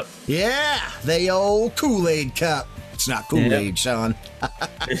same cup. Yeah, the old Kool-Aid cup. It's not Kool-Aid, Sean.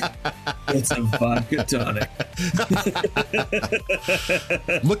 It's a vodka tonic.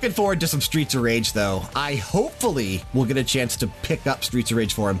 Looking forward to some Streets of Rage, though. I hopefully will get a chance to pick up Streets of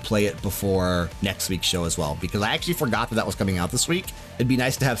Rage 4 and play it before next week's show as well, because I actually forgot that was coming out this week. It'd be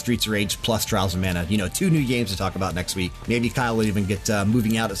nice to have Streets of Rage plus Trials of Mana. 2 new games to talk about next week. Maybe Kyle will even get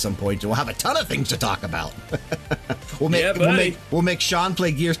Moving Out at some point, and we'll have a ton of things to talk about. We'll make Sean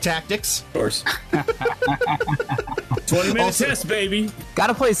play Gears Tactics. Of course. 20-minute test, baby.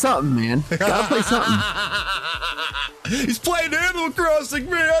 Gotta play something, man. Gotta play something. He's playing Animal Crossing,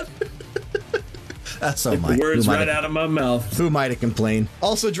 man. So The words right out of my mouth. Who am I to complain?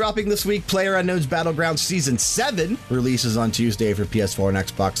 Also dropping this week, PlayerUnknown's Battlegrounds Season 7 releases on Tuesday for PS4 and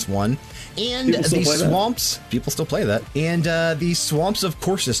Xbox One. And the Swamps, people still play that. And the Swamps of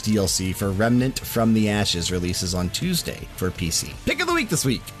Corsus DLC for Remnant from the Ashes releases on Tuesday for PC. Pick of the week this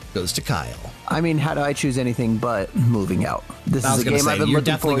week goes to Kyle. I mean, how do I choose anything but Moving Out? This is a game I've been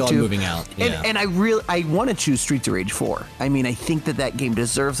looking forward to. Moving Out. Yeah. And I want to choose Streets of Rage 4. I mean, I think that game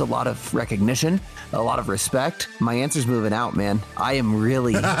deserves a lot of recognition, a lot of respect. My answer's Moving Out, man. I am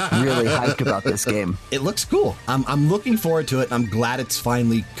really, really hyped about this game. It looks cool. I'm looking forward to it, and I'm glad it's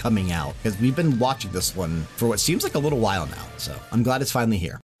finally coming out, because we've been watching this one for what seems like a little while now, so I'm glad it's finally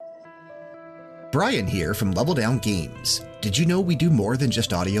here. Brian here from Level Down Games. Did you know we do more than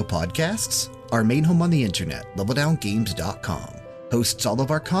just audio podcasts? Our main home on the internet, leveldowngames.com, hosts all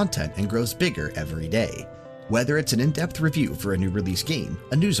of our content and grows bigger every day. Whether it's an in-depth review for a new release game,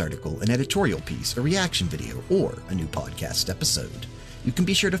 a news article, an editorial piece, a reaction video, or a new podcast episode, you can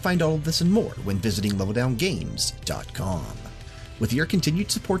be sure to find all of this and more when visiting leveldowngames.com. With your continued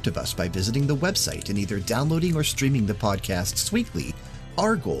support of us by visiting the website and either downloading or streaming the podcasts weekly,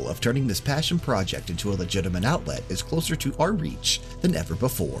 our goal of turning this passion project into a legitimate outlet is closer to our reach than ever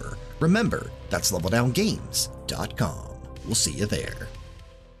before. Remember, that's leveldowngames.com. We'll see you there.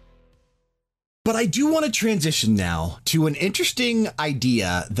 But I do want to transition now to an interesting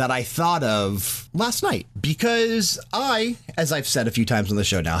idea that I thought of last night, because I, as I've said a few times on the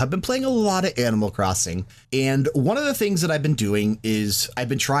show now, have been playing a lot of Animal Crossing. And one of the things that I've been doing is I've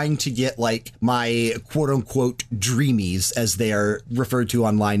been trying to get like my quote unquote dreamies, as they are referred to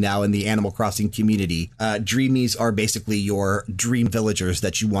online now in the Animal Crossing community. Dreamies are basically your dream villagers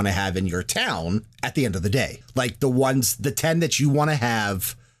that you want to have in your town at the end of the day. Like the 10 that you want to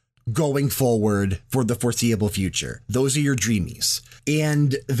have going forward for the foreseeable future. Those are your dreamies.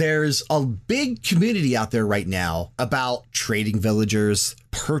 And there's a big community out there right now about trading villagers,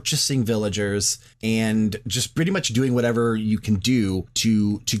 purchasing villagers, and just pretty much doing whatever you can do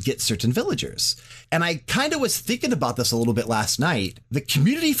to get certain villagers. And I kind of was thinking about this a little bit last night. The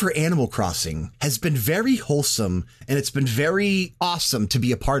community for Animal Crossing has been very wholesome, and it's been very awesome to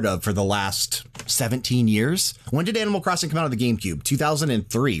be a part of for the last 17 years. When did Animal Crossing come out of the GameCube?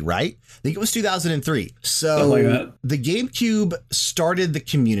 2003, right? I think it was 2003. So the GameCube started the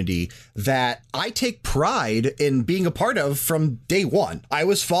community that I take pride in being a part of from day one. I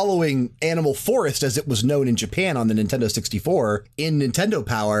was following Animal Forest, as it was known in Japan on the Nintendo 64, in Nintendo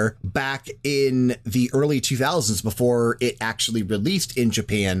Power back in the early 2000s before it actually released in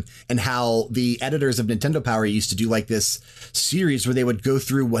Japan, and how the editors of Nintendo Power used to do like this series where they would go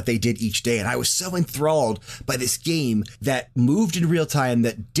through what they did each day. And I was so enthralled by this game that moved in real time,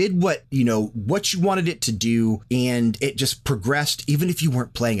 that did what you wanted it to do, and it just progressed even if you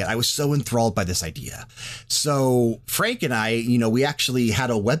weren't playing it. I was so enthralled by this idea. So Frank and I, we actually had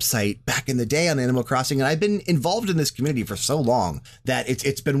a website back in the day on Animal Crossing, and I've been involved in this community for so long that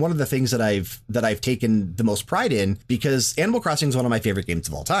it's been one of the things that I've taken the most pride in, because Animal Crossing is one of my favorite games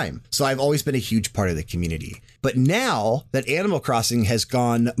of all time. So I've always been a huge part of the community. But now that Animal Crossing has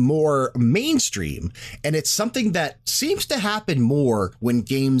gone more mainstream, and it's something that seems to happen more when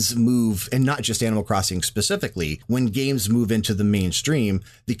games move, and not just Animal Crossing specifically, when games move into the mainstream,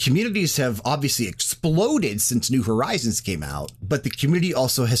 the communities have obviously exploded since New Horizons came out, but the community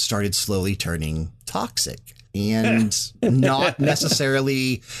also has started slowly turning toxic and not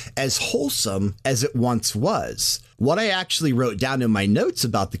necessarily as wholesome as it once was. What I actually wrote down in my notes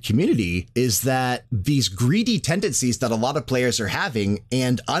about the community is that these greedy tendencies that a lot of players are having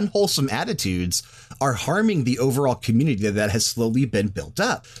and unwholesome attitudes are harming the overall community that has slowly been built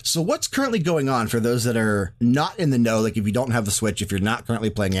up. So what's currently going on, for those that are not in the know, like if you don't have the Switch, if you're not currently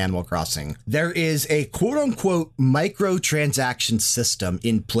playing Animal Crossing, there is a quote unquote microtransaction system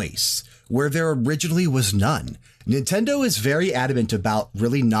in place where there originally was none. Nintendo is very adamant about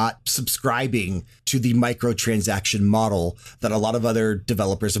really not subscribing to the microtransaction model that a lot of other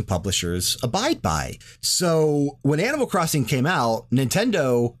developers and publishers abide by. So when Animal Crossing came out,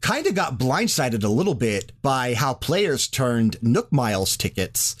 Nintendo kind of got blindsided a little bit by how players turned Nook Miles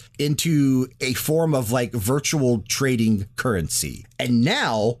tickets into a form of like virtual trading currency. And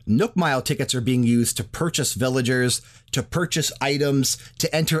now Nook Mile tickets are being used to purchase villagers, to purchase items,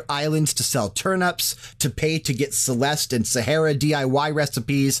 to enter islands, to sell turnips, to pay to get Celeste and Sahara DIY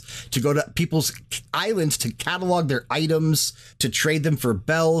recipes, to go to people's islands to catalog their items, to trade them for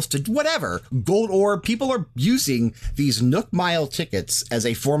bells, to whatever. Gold ore. People are using these Nook Mile tickets as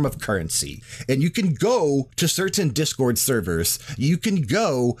a form of currency. And you can go to certain Discord servers, you can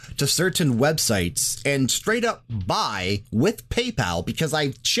go to certain websites and straight up buy with PayPal Kyle, because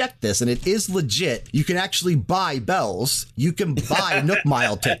I checked this and it is legit. You can actually buy bells, you can buy Nook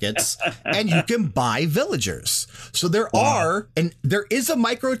Mile tickets, and you can buy villagers. So there is a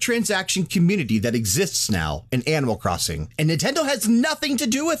microtransaction community that exists now in Animal Crossing, and Nintendo has nothing to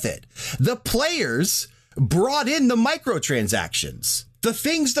do with it. The players brought in the microtransactions. The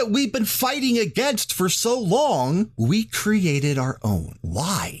things that we've been fighting against for so long, we created our own.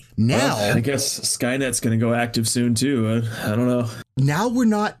 Why? Now, I guess Skynet's going to go active soon, too. I don't know. Now we're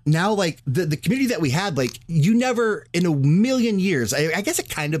not, now like the community that we had, like you never in a million years, I guess it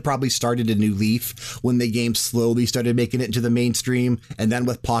kind of probably started a new leaf when the game slowly started making it into the mainstream. And then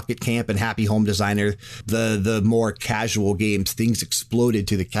with Pocket Camp and Happy Home Designer, the more casual games, things exploded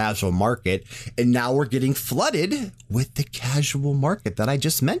to the casual market. And now we're getting flooded with the casual market that I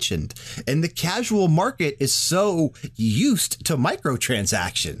just mentioned. And the casual market is so used to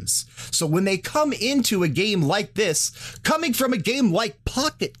microtransactions. So when they come into a game like this, coming from a game like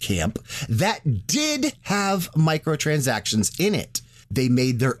Pocket Camp that did have microtransactions in it, they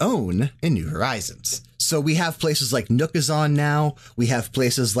made their own in New Horizons. So we have places like Nook is on now. We have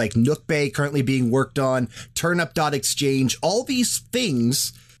places like Nook Bay currently being worked on, Turnup.exchange, all these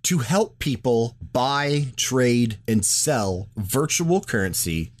things to help people buy, trade, and sell virtual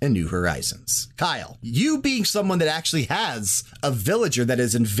currency in New Horizons. Kyle, you being someone that actually has a villager that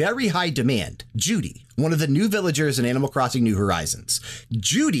is in very high demand, Judy, one of the new villagers in Animal Crossing New Horizons.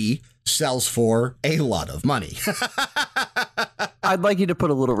 Judy sells for a lot of money. I'd like you to put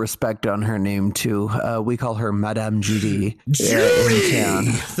a little respect on her name, too. We call her Madame Judy. Judy! In town.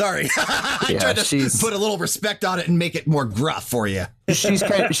 Sorry. I tried to put a little respect on it and make it more gruff for you. She's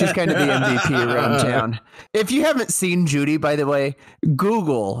kind of the MVP around town. If you haven't seen Judy, by the way,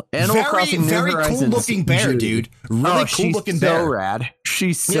 Google Animal Crossing New Horizons. Very cool looking bear, Judy. dude. Really cool looking bear. So rad.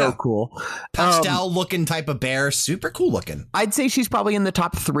 She's so cool. Pastel looking type of bear. Super cool looking. I'd say she's probably in the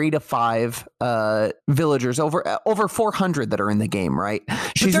top 3 to 5 villagers, over 400 that are in the game, right?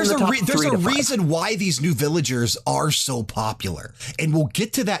 She's but there's a reason why these new villagers are so popular. And we'll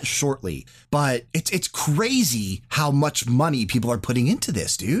get to that shortly. But it's crazy how much money people are putting into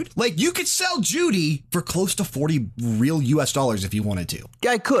this, dude. Like you could sell Judy for close to 40 real US dollars if you wanted to.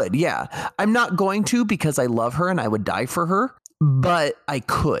 I could, yeah. I'm not going to because I love her and I would die for her, but I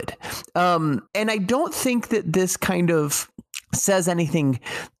could. And I don't think that this kind of says anything.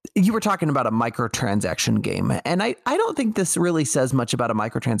 You were talking about a microtransaction game, and I don't think this really says much about a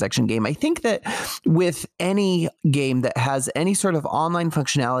microtransaction game. I think that with any game that has any sort of online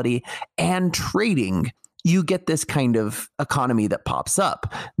functionality and trading, you get this kind of economy that pops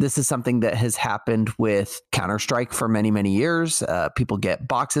up. This is something that has happened with Counter-Strike for many, many years. People get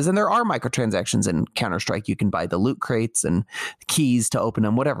boxes, and there are microtransactions in Counter-Strike. You can buy the loot crates and keys to open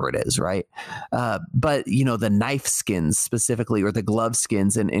them, whatever it is, right? But, you know, the knife skins specifically, or the glove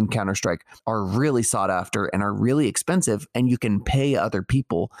skins in Counter-Strike are really sought after and are really expensive, and you can pay other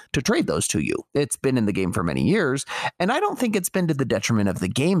people to trade those to you. It's been in the game for many years, and I don't think it's been to the detriment of the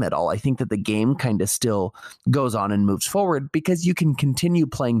game at all. I think that the game kind of still goes on and moves forward because you can continue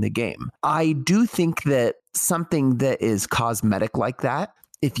playing the game. I do think that something that is cosmetic like that,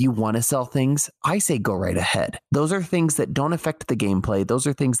 if you want to sell things, I say go right ahead. Those are things that don't affect the gameplay. Those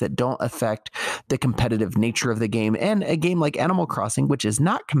are things that don't affect the competitive nature of the game. And a game like Animal Crossing, which is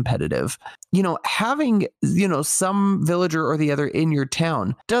not competitive, you know, having, you know, some villager or the other in your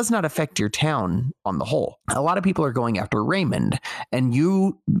town does not affect your town on the whole. A lot of people are going after Raymond, and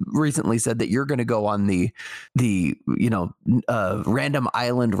you recently said that you're going to go on the random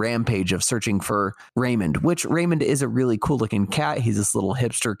island rampage of searching for Raymond, which Raymond is a really cool looking cat. He's this little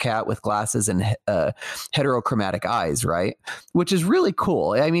hipster cat with glasses and heterochromatic eyes, right? Which is really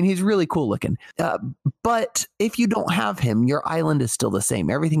cool. I mean, he's really cool looking. But if you don't have him, your island is still the same.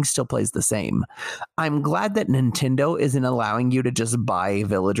 Everything still plays the same. I'm glad that Nintendo isn't allowing you to just buy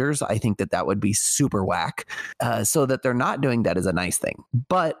villagers. I think that would be super whack. So that they're not doing that is a nice thing.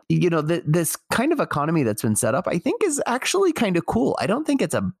 But, you know, this kind of economy that's been set up, I think is actually kind of cool. I don't think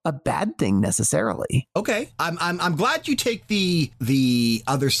it's a bad thing necessarily. Okay. I'm glad you take the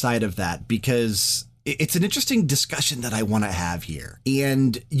other side of that, because it's an interesting discussion that I want to have here.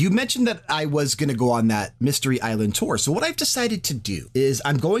 And you mentioned that I was going to go on that Mystery Island tour. So what I've decided to do is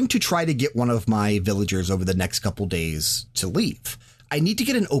I'm going to try to get one of my villagers over the next couple days to leave. I need to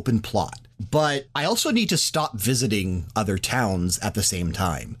get an open plot. but I also need to stop visiting other towns at the same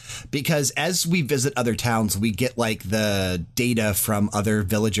time, because as we visit other towns, we get like the data from other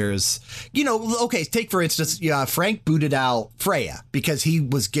villagers. You know, okay, take for instance, Frank booted out Freya because he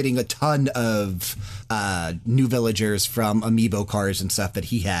was getting a ton of new villagers from amiibo cards and stuff that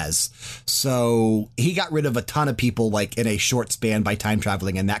he has. So he got rid of a ton of people like in a short span by time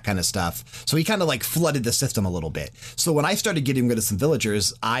traveling and that kind of stuff. So he kind of like flooded the system a little bit. So when I started getting rid of some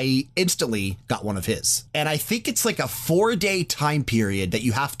villagers, I instantly got one of his. And I think it's like a 4-day time period that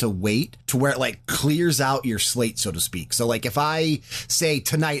you have to wait to where it like clears out your slate, so to speak. So like if I say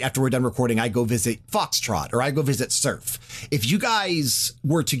tonight after we're done recording, I go visit Foxtrot or I go visit Surf. If you guys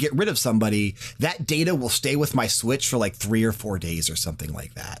were to get rid of somebody, that data will stay with my Switch for like 3 or 4 days or something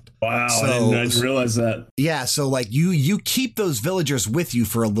like that. Wow, So, I didn't realize that. Yeah, so like you keep those villagers with you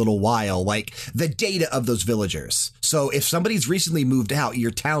for a little while, like the data of those villagers. So if somebody's recently moved out,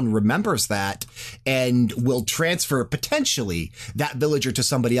 your town remembers that and will transfer potentially that villager to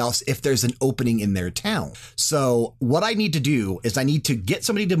somebody else if there's an opening in their town. So what I need to do is I need to get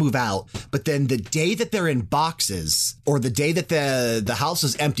somebody to move out, but then the day that they're in boxes or the day that the house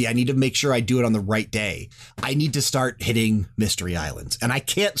is empty, I need to make sure I do it on the right day. I need to start hitting mystery islands, and I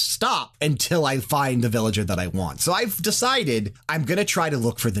can't stop until I find the villager that I want. So I've decided I'm going to try to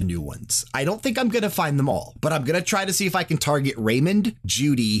look for the new ones. I don't think I'm going to find them all, but I'm going to try to see if I can target Raymond,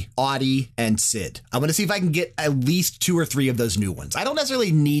 Judy, Audie, and Sid. I'm going to see if I can get at least 2 or 3 of those new ones. I don't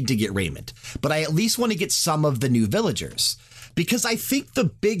necessarily need to get Raymond, but I at least want to get some of the new villagers. Because I think the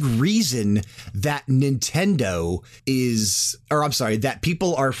big reason that Nintendo that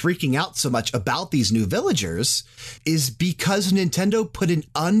people are freaking out so much about these new villagers is because Nintendo put an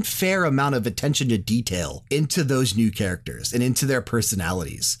unfair amount of attention to detail into those new characters and into their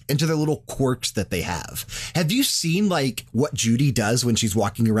personalities, into their little quirks that they have. Have you seen like what Judy does when she's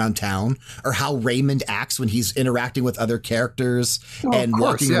walking around town, or how Raymond acts when he's interacting with other characters and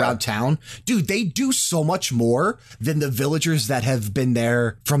walking around town? Dude, they do so much more than the villagers that have been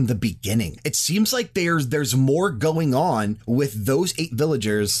there from the beginning. It seems like there's more going on with those 8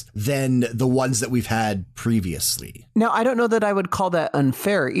 villagers than the ones that we've had previously. Now, I don't know that I would call that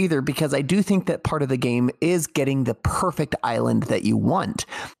unfair either, because I do think that part of the game is getting the perfect island that you want.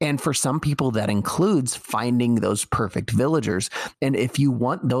 And for some people, that includes finding those perfect villagers. And if you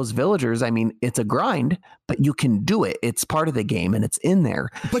want those villagers, I mean, it's a grind, but you can do it. It's part of the game and it's in there.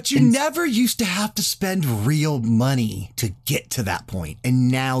 But you never used to have to spend real money to get to that point,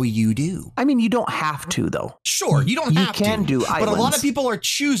 and now you do. I mean, you don't have to, though. Sure, you don't have to. You can do islands. But a lot of people are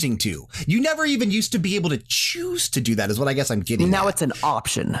choosing to. You never even used to be able to choose to do that, is what I guess I'm getting Now at. it's an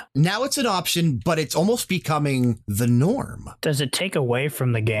option. Now it's an option, but it's almost becoming the norm. Does it take away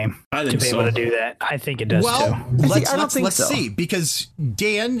from the game I think to be so. able to do that? I think it does Well, too. let's see, because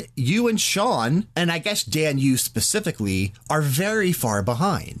Dan, you and Sean, and I guess Dan, you specifically, are very far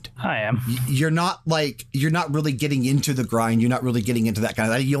behind. I am. You're not really getting into the grind. You're not really getting into that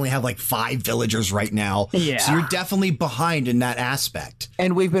kind of. You only have like 5 villagers right now. Yeah. So you're definitely behind in that aspect.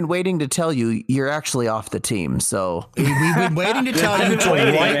 And we've been waiting to tell you you're actually off the team. So We've been waiting to tell you until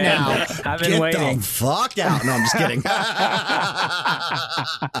waiting, right man. now. I've been Get waiting. the fuck out. No, I'm just kidding.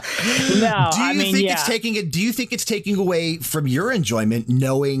 No, Do you think it's taking away from your enjoyment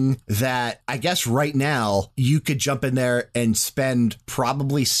knowing that I guess right now you could jump in there and spend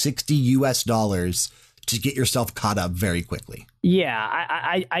probably $60 to get yourself caught up very quickly?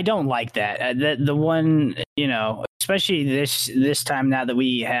 Yeah, I don't like that. The one, especially this time now that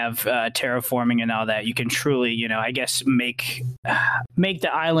we have terraforming and all that, you can truly, I guess make the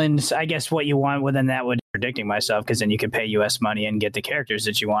islands, I guess, what you want. Well, then that would predicting myself, because then you can pay US money and get the characters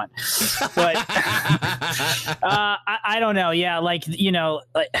that you want. But I don't know. Yeah, like the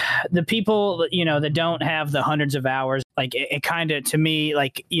people that don't have the hundreds of hours, like it kind of, to me,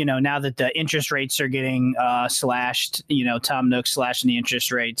 like now that the interest rates are getting slashed, Tom Nook slashing the interest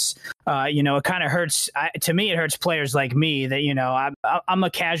rates, it kind of hurts. To me, it hurts players like me that I'm a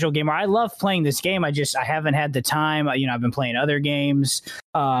casual gamer. I love playing this game. I haven't had the time. I've been playing other games.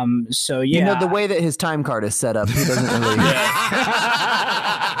 So yeah, the way that his time card is set up, he doesn't really.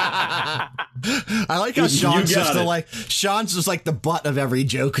 I like how Sean's just like the butt of every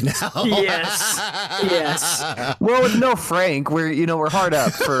joke now. Yes. Well, with no Frank, we're hard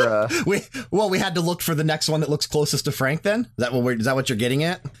up for. We had to look for the next one that looks closest to Frank. Then is that what you're getting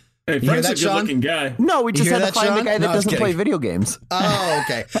at? Hey, You hear Frank's that, a Sean? good-looking guy. No, we just hear had to that, find Sean? the guy No, that I was doesn't play kidding. video games. Oh,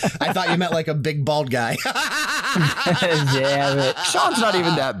 okay. I thought you meant like a big bald guy. Damn it. Sean's not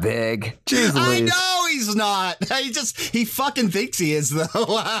even that big. Jeez I Louise. know he's not. He fucking thinks he is, though.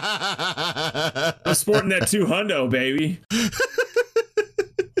 I'm sporting that 2 hundo, baby.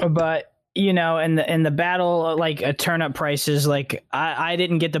 But you know, in the battle, like turnip prices, like I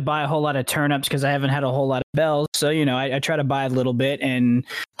didn't get to buy a whole lot of turnips because I haven't had a whole lot of bells. So, you know, I try to buy a little bit and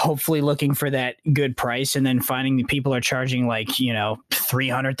hopefully looking for that good price, and then finding that people are charging like, you know,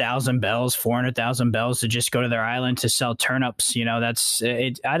 300,000 bells, 400,000 bells to just go to their island to sell turnips. You know, that's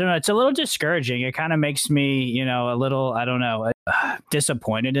it. I don't know. It's a little discouraging. It kind of makes me, you know, a little, I don't know,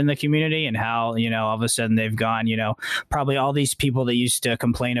 disappointed in the community and how, you know, all of a sudden they've gone, you know, probably all these people that used to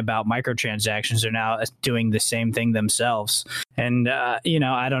complain about microtransactions are now doing the same thing themselves. And, you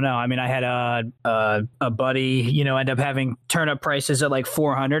know, I don't know. I mean, I had a buddy, you know, end up having turnip prices at like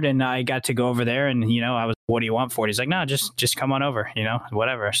 400, and I got to go over there and, you know, I was, what do you want for it? He's like, no, just come on over, you know,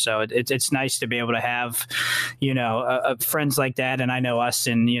 whatever. So it's nice to be able to have, you know, friends like that. And I know us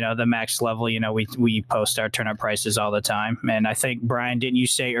in, you know, the max level, you know, we post our turnip prices all the time. And I think, Brian, didn't you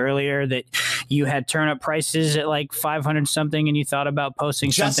say earlier that you had turnip prices at like 500 something and you thought about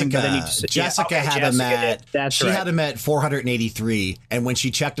posting something? But then Jessica had them at, she had them at 483. And when she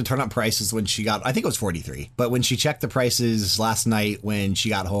checked the turnip prices, when she got, I think it was 43, but when she checked the prices last night when she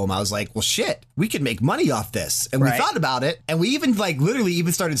got home, I was like, well, shit, we could make money off this. And we thought about it, and we even like literally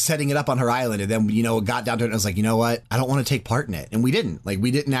even started setting it up on her island. And then, you know, got down to it and I was like, you know what, I don't want to take part in it. And we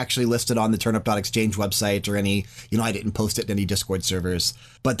didn't actually list it on the turnip.exchange website or any, you know, I didn't post it in any Discord servers.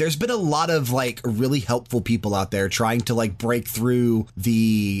 But there's been a lot of like really helpful people out there trying to like break through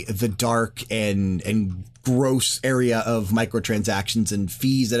the dark and gross area of microtransactions and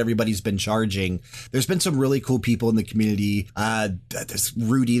fees that everybody's been charging. There's been some really cool people in the community. There's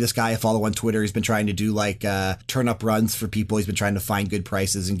Rudy, this guy I follow on Twitter. He's been trying to do like turnip runs for people. He's been trying to find good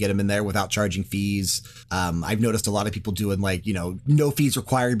prices and get them in there without charging fees. I've noticed a lot of people doing like, you know, no fees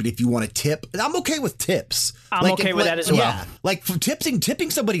required, but if you want to tip, I'm okay with tips. I'm like, okay with that as well. Yeah, like for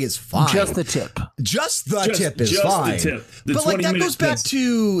tipping somebody is fine. Just the tip. Just the tip is fine. But like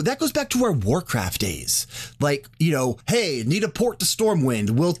that goes back to our Warcraft days. Like, you know, hey, need a port to Stormwind,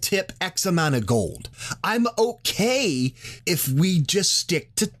 we'll tip X amount of gold. I'm okay if we just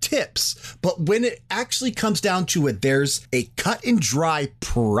stick to tips. But when it actually comes down to it, there's a cut and dry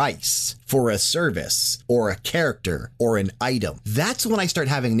price for a service or a character or an item. That's when I start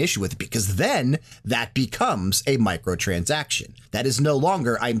having an issue with it, because then that becomes a microtransaction. That is no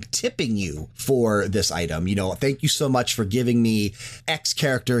longer, I'm tipping you for this item. You know, thank you so much for giving me X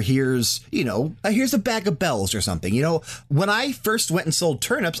character. Here's, you know, here's a bag of bells or something. You know, when I first went and sold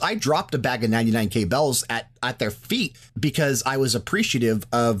turnips, I dropped a bag of 99k bells at their feet because I was appreciative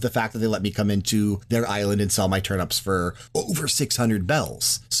of the fact that they let me come into their island and sell my turnips for over 600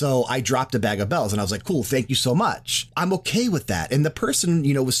 bells. So I dropped a bag of bells and I was like, cool, thank you so much. I'm okay with that. And the person,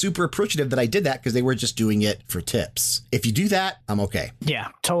 you know, was super appreciative that I did that because they were just doing it for tips. If you do that, I'm okay. Yeah,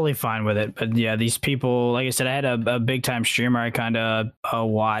 totally fine with it. But yeah, these people, like I said, I had a big time streamer I kind of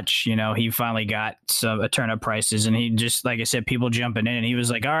watch, you know, he finally got some turnip prices and he just, like I said, people jumping in and he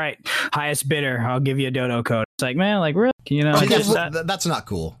was like, all right, highest bidder, I'll give you a dodo code. It's like, man, like really? You know, that's not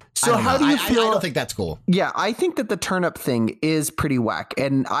cool. So how do you feel? I don't think that's cool. Yeah, I think that the turnip thing is pretty whack,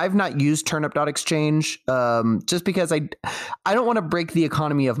 and I've not used turnip.exchange just because I don't want to break the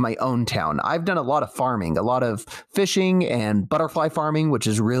economy of my own town. I've done a lot of farming, a lot of fishing and butterfly farming, which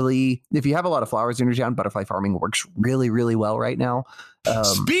is really, if you have a lot of flowers in your town, butterfly farming works really, really well right now.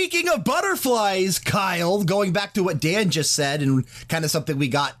 Speaking of butterflies, Kyle, going back to what Dan just said and kind of something we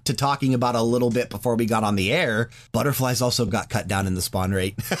got to talking about a little bit before we got on the air, butterflies also got cut down in the spawn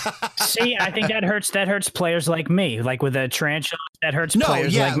rate. See, I think that hurts players like me, like with a tarantula, that hurts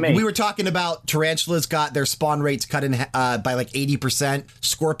players like me. We were talking about tarantulas got their spawn rates cut in by like 80%.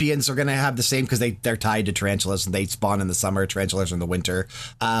 Scorpions are going to have the same because they're tied to tarantulas and they spawn in the summer, tarantulas in the winter.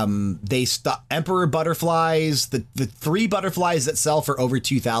 They emperor butterflies, the 3 butterflies that sell for over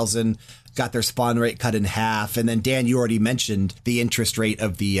 2,000 got their spawn rate cut in half. And then Dan, you already mentioned the interest rate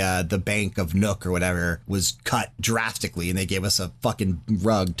of the Bank of Nook or whatever was cut drastically, and they gave us a fucking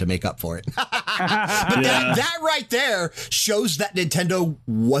rug to make up for it. But that right there shows that Nintendo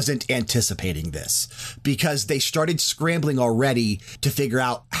wasn't anticipating this, because they started scrambling already to figure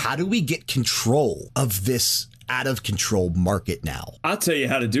out, how do we get control of this out of control market now? I'll tell you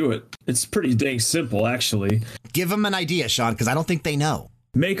how to do it. It's pretty dang simple, actually. Give them an idea, Sean, because I don't think they know.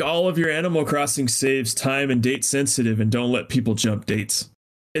 Make all of your Animal Crossing saves time and date sensitive, and don't let people jump dates.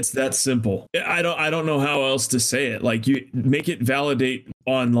 It's that simple. I don't know how else to say it. Like, you make it validate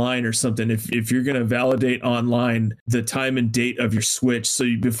online or something, if you're going to validate online the time and date of your switch,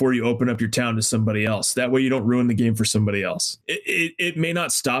 before you open up your town to somebody else, that way you don't ruin the game for somebody else. It may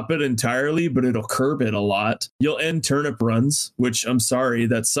not stop it entirely, but it'll curb it a lot. You'll end turnip runs, which I'm sorry,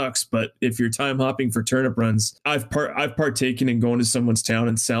 that sucks. But if you're time hopping for turnip runs, I've partaken in going to someone's town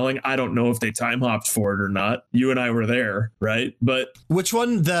and selling. I don't know if they time hopped for it or not. You and I were there, right? But which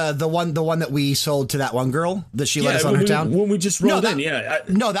one? The one that we sold to that one girl that she let us on her town when we just rolled in.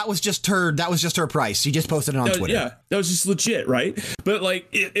 No, that was just her. That was just her price. She just posted it on Twitter. Yeah, that was just legit, right? But like,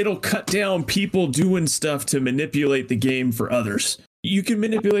 it'll cut down people doing stuff to manipulate the game for others. You can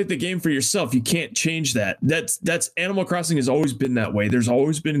manipulate the game for yourself. You can't change that. That's Animal Crossing has always been that way. There's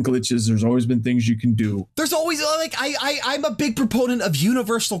always been glitches. There's always been things you can do. There's always like I'm a big proponent of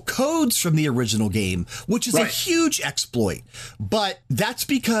universal codes from the original game, which is a huge exploit. But that's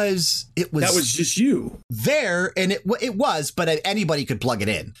because that was just you there, and it was. But anybody could plug it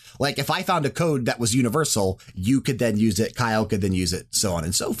in. Like if I found a code that was universal, you could then use it. Kyle could then use it, so on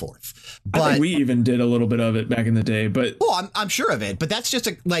and so forth. But I think we even did a little bit of it back in the day. But I'm sure of it. But that's just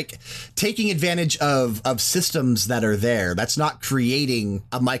like taking advantage of systems that are there. That's not creating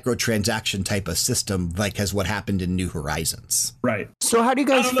a microtransaction type of system like has what happened in New Horizons. Right. So how do you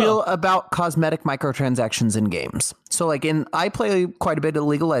guys feel about cosmetic microtransactions in games? So like I play quite a bit of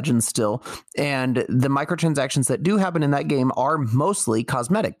League of Legends still, and the microtransactions that do happen in that game are mostly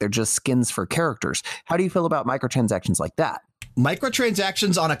cosmetic. They're just skins for characters. How do you feel about microtransactions like that?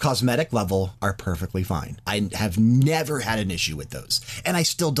 Microtransactions on a cosmetic level are perfectly fine. I have never had an issue with those, and I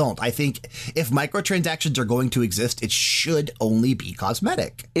still don't. I think if microtransactions are going to exist, it should only be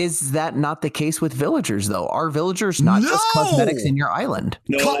cosmetic. Is that not the case with villagers, though? Are villagers not just cosmetics in your island?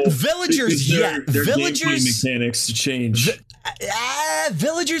 No, villagers, their gameplay mechanics change.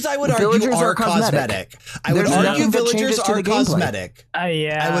 Villagers, I would argue, are cosmetic. I would argue villagers are cosmetic.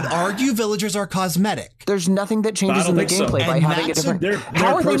 Yeah. I would argue villagers are cosmetic. There's nothing that changes in the gameplay by having a different. Their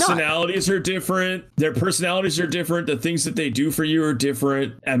personalities are different. Their personalities are different. The things that they do for you are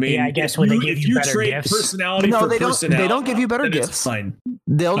different. I mean, I guess when they give you better trade gifts, personality for personality, they don't give you better gifts. Fine.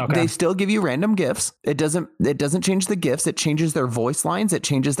 They still give you random gifts. It doesn't change the gifts. It changes their voice lines. It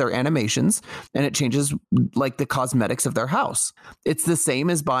changes their animations, and it changes like the cosmetics of their house. It's the same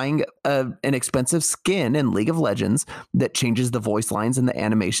as buying an expensive skin in League of Legends that changes the voice lines and the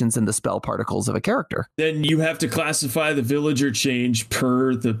animations and the spell particles of a character. Then you have to classify the villager change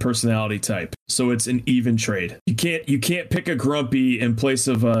per the personality type. So it's an even trade. You can't pick a grumpy in place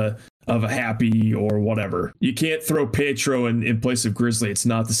of a happy or whatever. You can't throw Petro in place of Grizzly. It's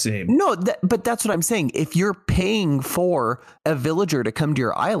not the same. No, but that's what I'm saying. If you're paying for a villager to come to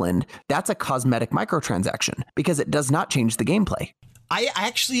your island, that's a cosmetic microtransaction because it does not change the gameplay. I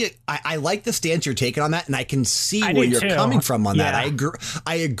actually like the stance you're taking on that, and I can see where you're coming from on that.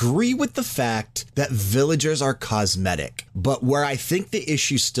 I agree with the fact that villagers are cosmetic, but where I think the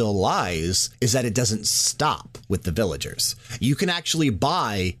issue still lies is that it doesn't stop with the villagers. You can actually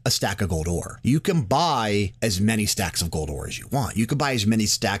buy a stack of gold ore. You can buy as many stacks of gold ore as you want. You can buy as many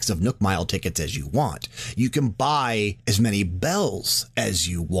stacks of Nook Mile tickets as you want. You can buy as many bells as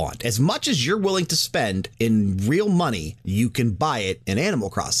you want. As much as you're willing to spend in real money, you can buy it in Animal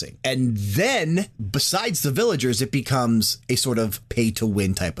Crossing. And then besides the villagers, it becomes a sort of pay to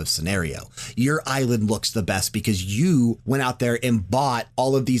win type of scenario. Your island looks the best because you went out there and bought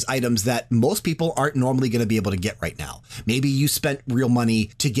all of these items that most people aren't normally going to be able to get right now. Maybe you spent real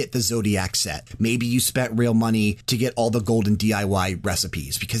money to get the Zodiac set. Maybe you spent real money to get all the golden DIY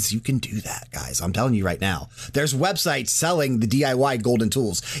recipes, because you can do that, guys. I'm telling you right now. There's websites selling the DIY golden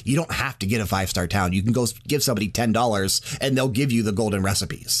tools. You don't have to get a 5-star town. You can go give somebody $10 and they'll give you the golden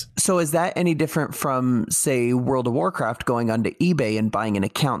recipes. So is that any different from, say, World of Warcraft going onto eBay and buying an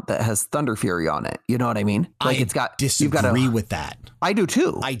account that has Thunder Fury on it? You know what I mean? Like disagree with that. I do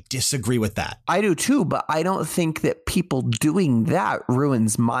too. I disagree with that. I do too, but I don't think that people doing that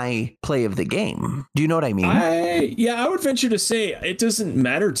ruins my play of the game. Do you know what I mean? I would venture to say it doesn't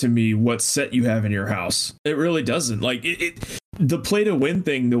matter to me what set you have in your house. It really doesn't. Like the play to win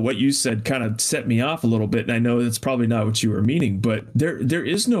thing, what you said kind of set me off a little bit. And I know that's probably not what you were meaning, but there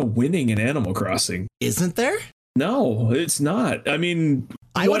is no winning in Animal Crossing. Isn't there? No, it's not. I mean,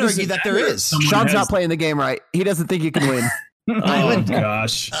 I would argue that there is. Sean's not playing the game right. He doesn't think you can win.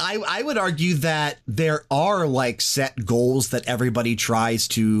 Gosh. I would argue that there are like set goals that everybody tries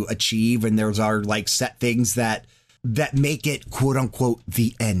to achieve, and there's are like set things that make it quote unquote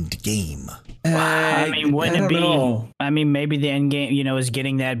the end game. I mean, wouldn't it be? Know. I mean, maybe the end game, is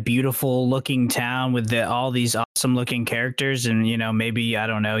getting that beautiful looking town with all these awesome looking characters, and maybe I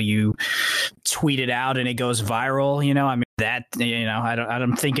don't know, you tweet it out and it goes viral. I mean, that,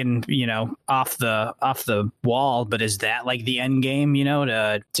 I'm thinking, off the wall, but is that like the end game,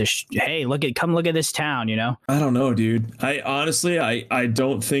 hey, come look at this town, I don't know, dude. I honestly, I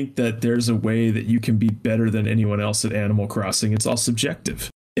don't think that there's a way that you can be better than anyone else at Animal Crossing. It's all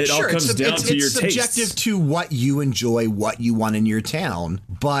subjective. It all comes down to your taste. It's subjective to what you enjoy, what you want in your town,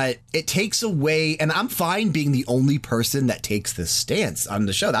 but it takes away, and I'm fine being the only person that takes this stance on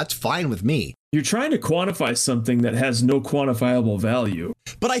the show. That's fine with me. You're trying to quantify something that has no quantifiable value.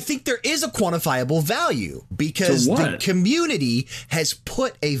 But I think there is a quantifiable value because the community has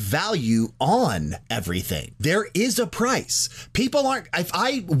put a value on everything. There is a price. People aren't, if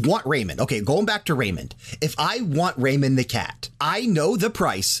I want Raymond, okay, going back to Raymond, if I want Raymond the cat, I know the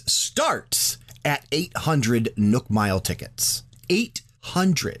price starts at 800 Nook Mile tickets.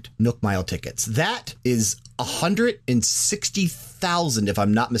 800 Nook Mile tickets. That is 160,000, if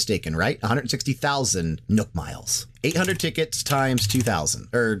I'm not mistaken, right? 160,000 Nook Miles. 800 tickets times 2,000.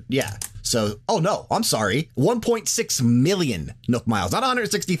 So, oh no, I'm sorry. 1.6 million Nook Miles, not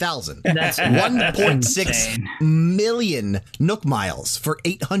 160,000. That's 1.6 million Nook Miles for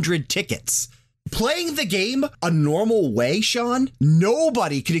 800 tickets. Playing the game a normal way, Sean,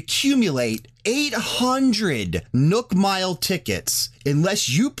 nobody could accumulate 800 Nook Mile tickets unless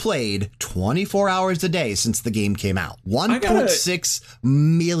you played 24 hours a day since the game came out. 1.6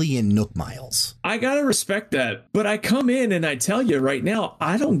 million Nook Miles. I gotta respect that, but I come in and I tell you right now,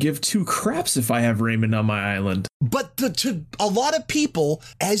 I don't give two craps if I have Raymond on my island. But to a lot of people,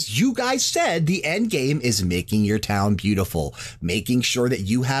 as you guys said, the end game is making your town beautiful, making sure that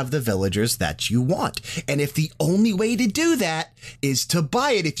you have the villagers that you want. And if the only way to do that is to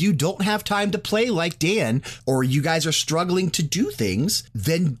buy it, if you don't have time to play like Dan, or you guys are struggling to do things,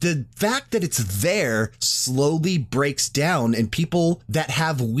 then the fact that it's there slowly breaks down, and people that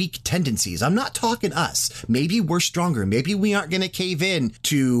have weak tendencies, I'm not talking us, maybe we're stronger, maybe we aren't going to cave in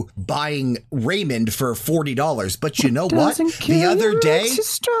to buying Raymond for $40, but you know what? The other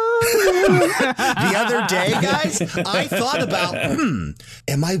day, guys, I thought about,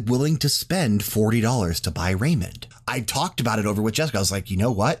 am I willing to spend $40 to buy Raymond? I talked about it over with Jessica. I was like, you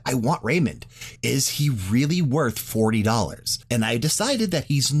know what? I want Raymond. Is he really worth $40? And I decided that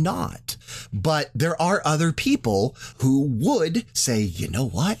he's not. But there are other people who would say, you know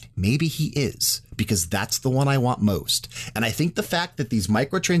what? Maybe he is, because that's the one I want most. And I think the fact that these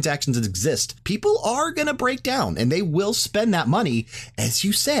microtransactions exist, people are going to break down and they will spend that money, as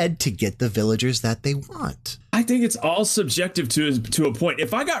you said, to get the villagers that they want. I think it's all subjective to a point.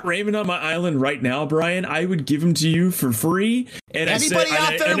 If I got Raymond on my island right now, Brian, I would give him to you for free. And anybody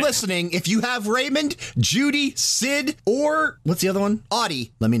out there listening, if you have Raymond, Judy, Sid, or what's the other one?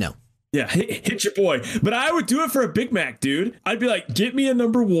 Audie, let me know. Yeah, hit your boy. But I would do it for a Big Mac, dude. I'd be like, get me a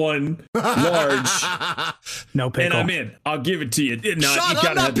number 1 large. No pickle. And I'm in. I'll give it to you. No, Sean,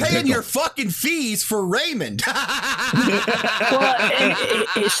 I'm not paying your fucking fees for Raymond.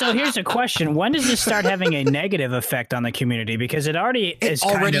 Well, so here's a question. When does this start having a negative effect on the community? Because it already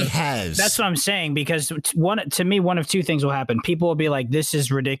has. That's what I'm saying. Because one of two things will happen. People will be like, this is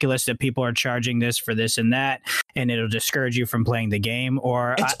ridiculous that people are charging this for this and that, and it'll discourage you from playing the game.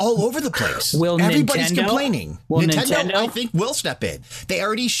 Or it's all over the place. Everybody's complaining. Nintendo, I think, will step in. They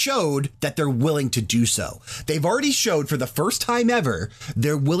already showed that they're willing to do so. They've already showed for the first time ever,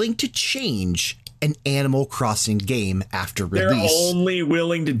 they're willing to change an Animal Crossing game after release. They're only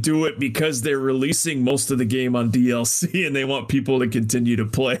willing to do it because they're releasing most of the game on DLC and they want people to continue to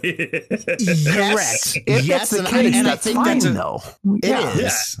play it. Yes. Yes, and I think that's though. It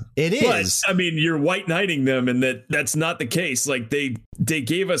is. It is. But, I mean, you're white knighting them, and that's not the case. Like, they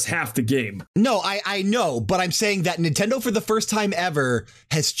gave us half the game. No, I know, but I'm saying that Nintendo for the first time ever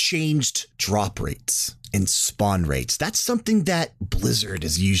has changed drop rates and spawn rates. That's something that Blizzard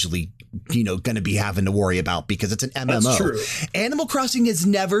is usually, going to be having to worry about because it's an MMO. That's true. Animal Crossing has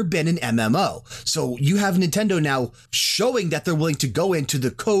never been an MMO. So you have Nintendo now showing that they're willing to go into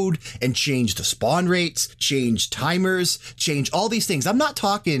the code and change the spawn rates, change timers, change all these things. I'm not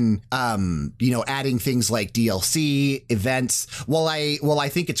talking, adding things like DLC events. While I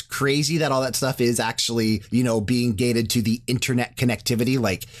think it's crazy that all that stuff is actually, being gated to the internet connectivity,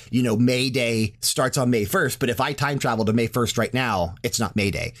 like, May Day starts on May 1st, but if I time travel to May 1st right now, it's not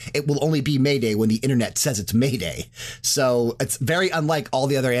May Day. It will only be May Day when the internet says it's May Day. So it's very unlike all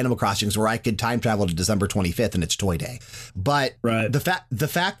the other Animal Crossings where I could time travel to December 25th and it's Toy Day. But the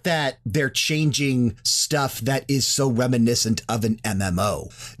fact that they're changing stuff that is so reminiscent of an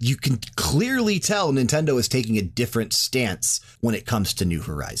MMO, you can clearly tell Nintendo is taking a different stance when it comes to New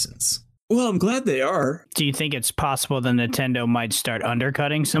Horizons. Well, I'm glad they are. Do you think it's possible that Nintendo might start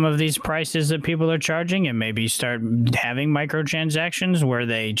undercutting some of these prices that people are charging and maybe start having microtransactions where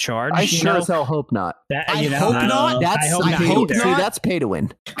they charge? I sure as hell hope not. I hope not. That's I hope I not hope either. not. See, that's pay to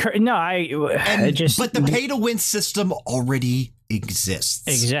win. No, But the pay to win system already exists.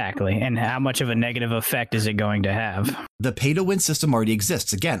 Exactly. And how much of a negative effect is it going to have? The pay to win system already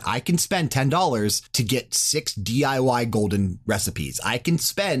exists. Again, I can spend $10 to get 6 DIY golden recipes. I can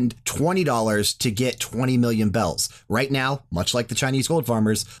spend $20 to get 20 million bells. Right now, much like the Chinese gold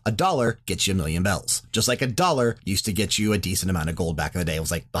farmers, $1 gets you 1,000,000 bells. Just like $1 used to get you a decent amount of gold back in the day. It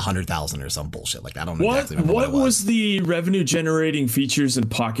was like 100,000 or some bullshit like that. I don't know exactly remember what it was. was the revenue generating features in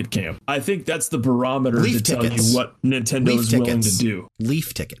Pocket Camp? I think that's the barometer Leaf to tickets. tell you what Nintendo Leaf is willing to tickets. do.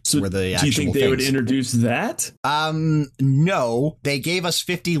 Leaf tickets So were the actual do you think they would things. introduce that? No, they gave us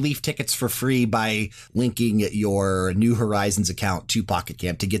 50 Leaf tickets for free by linking your New Horizons account to Pocket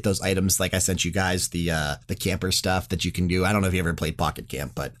Camp to get those items. Like I sent you guys the camper stuff that you can do. I don't know if you ever played Pocket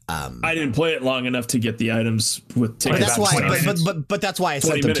Camp, but I didn't play it long enough to get the items with but tickets. that's why. But that's why I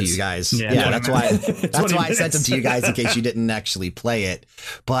sent 20 them to minutes. you guys. Yeah, Yeah, that's why. 20 That's why I sent them minutes. to you guys in case you didn't actually play it.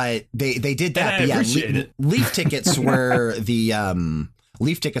 But they did that. And I But yeah, appreciate it. Leaf tickets were the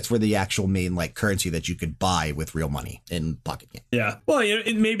Leaf tickets were the actual main like currency that you could buy with real money in Pocket Camp. Yeah. Well,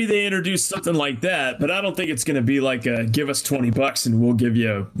 maybe they introduce something like that, but I don't think it's going to be like give us $20 and we'll give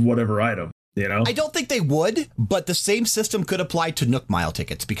you whatever item. You know, I don't think they would, but the same system could apply to Nook Mile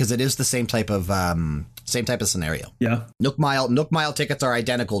tickets because it is the same type of scenario. Yeah. Nook Mile tickets are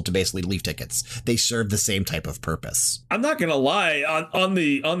identical to basically Leaf tickets. They serve the same type of purpose. I'm not gonna lie on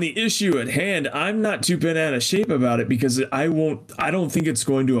the issue at hand. I'm not too bent out of shape about it because I don't think it's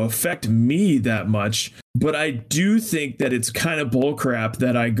going to affect me that much. But I do think that it's kind of bullcrap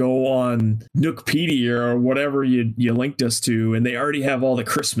that I go on Nookpedia or whatever you linked us to, and they already have all the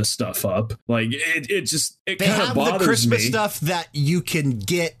Christmas stuff up. Like it They kind of have bothers the Christmas me. stuff that you can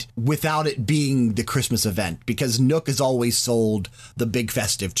get without it being the Christmas event because Nook has always sold the big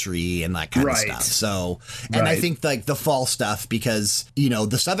festive tree and that kind of Right. stuff. So, and I Right. think like the fall stuff because,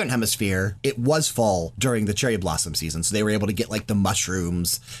 the Southern Hemisphere, it was fall during the cherry blossom season. So they were able to get like the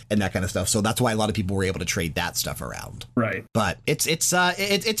mushrooms and that kind of stuff. So that's why a lot of people were able to trade that stuff around. Right. But it's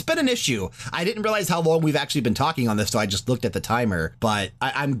been an issue. I didn't realize how long we've actually been talking on this, so I just looked at the timer. But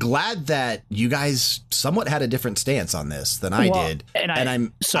I'm glad that you guys somewhat had a different stance on this than I Well, did. and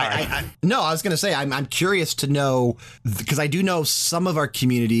I'm sorry. No, I was going to say I'm curious to know because I do know some of our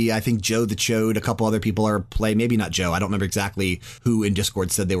community. I think Joe the Chode, a couple other people are playing. Maybe not Joe. I don't remember exactly who in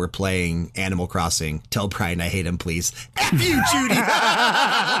Discord said they were playing Animal Crossing. Tell Brian I hate him, please. F you, Judy.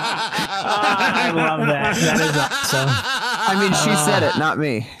 I love that. That is awesome. I mean, she said it, not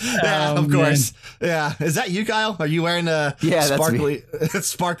me. Yeah, of course. Yeah. Is that you, Kyle? Are you wearing a Yeah, that's sparkly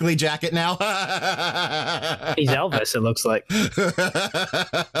sparkly jacket now? He's Elvis, it looks like.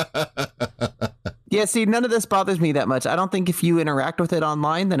 Yeah, see, none of this bothers me that much. I don't think if you interact with it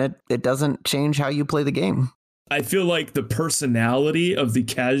online, then it doesn't change how you play the game. I feel like the personality of the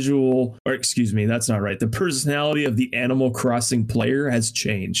that's not right. The personality of the Animal Crossing player has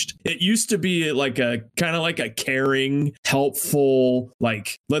changed. It used to be like a kind of like a caring, helpful,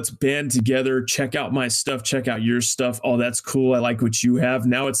 like let's band together, check out my stuff, check out your stuff. Oh, that's cool. I like what you have.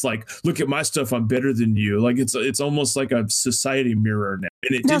 Now it's like, look at my stuff. I'm better than you. Like it's almost like a society mirror now.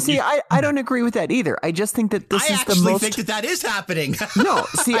 And it Now, didn't- see, I don't agree with that either. I just think that this I is the actually most. think that is happening. No,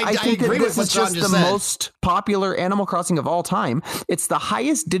 see, I think that agree with this what is John just the just said. most popular Animal Crossing of all time. It's the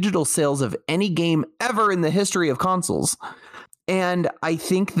highest digital sales of any game ever in the history of consoles. And I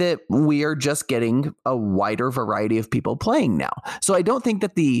think that we are just getting a wider variety of people playing now. So I don't think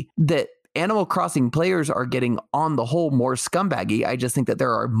that that Animal Crossing players are getting on the whole more scumbaggy. I just think that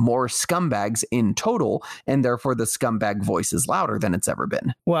there are more scumbags in total, and therefore the scumbag voice is louder than it's ever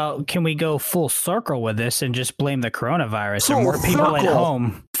been. Well, can we go full circle with this and just blame the coronavirus? Are Full more people at circle?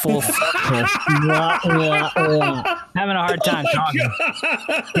 home? Full circle. Blah, blah, blah. Having a hard time talking.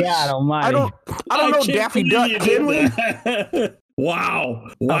 God almighty. I don't know, can't Daffy believe Duck, you can we? did that. Wow,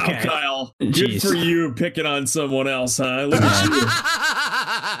 Okay. Kyle. Good Jeez. for you picking on someone else, huh? Look at you.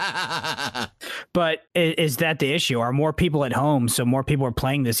 But is that the issue? Are more people at home, so more people are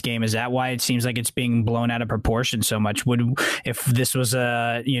playing this game? Is that why it seems like it's being blown out of proportion so much? If this was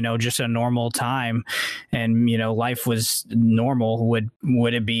just a normal time, and life was normal,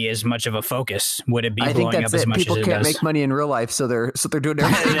 would it be as much of a focus? Would it be I think blowing that's up as it. much People as it can't does? make money in real life, so they're doing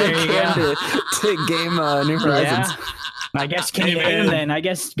everything There they you can go. to game New Horizons. I guess can you hate him then? I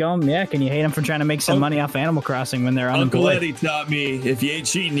guess can you hate him for trying to make some money off Animal Crossing when they're Uncle unemployed? Eddie taught me, if you ain't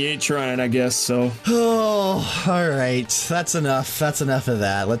cheating, you ain't trying, I guess, so. Oh, all right. That's enough. That's enough of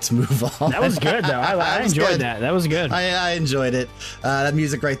that. Let's move on. That was good, though. I enjoyed that. That was good. I enjoyed it. That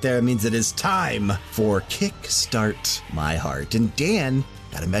music right there means it is time for Kickstart My Heart. And Dan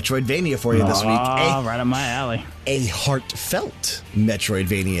got a Metroidvania for you this week. Right up my alley. A heartfelt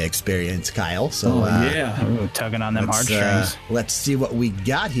Metroidvania experience, Kyle. So, Ooh, tugging on them heartstrings. Let's see what we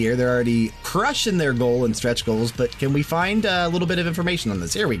got here. They're already crushing their goal and stretch goals, but can we find a little bit of information on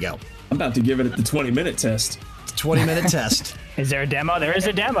this? Here we go. I'm about to give it the 20-minute test. 20-minute test. Is there a demo? There is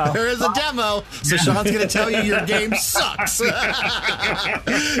a demo. There is a demo. So Sean's going to tell you your game sucks.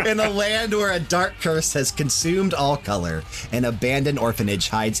 In a land where a dark curse has consumed all color, an abandoned orphanage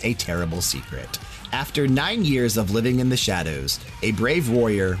hides a terrible secret. After 9 years of living in the shadows, a brave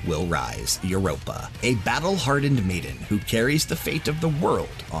warrior will rise, Europa, a battle-hardened maiden who carries the fate of the world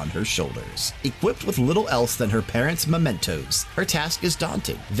on her shoulders. Equipped with little else than her parents' mementos, her task is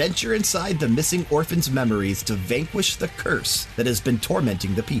daunting. Venture inside the missing orphan's memories to vanquish the curse that has been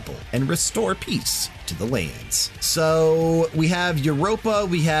tormenting the people and restore peace to the lands. So we have Europa,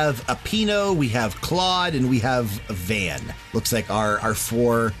 we have Apino, we have Claude, and we have Van. Looks like our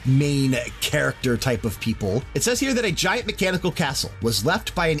four main character type of people. It says here that a giant mechanical castle was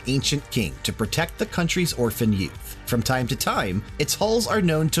left by an ancient king to protect the country's orphan youth. From time to time, its halls are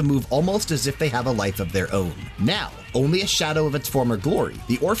known to move almost as if they have a life of their own. Now, only a shadow of its former glory,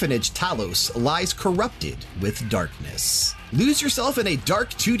 the orphanage Talos lies corrupted with darkness. Lose yourself in a dark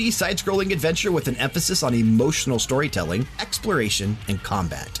 2D side-scrolling adventure with an emphasis on emotional storytelling, exploration, and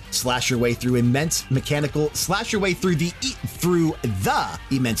combat. Slash your way through the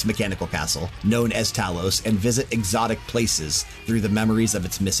immense mechanical castle known as Talos and visit exotic places through the memories of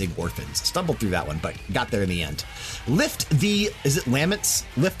its missing orphans. Stumbled through that one, but got there in the end. Lift the laments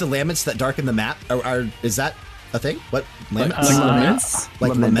that darken the map. Is that a thing? What? Laments? Like laments?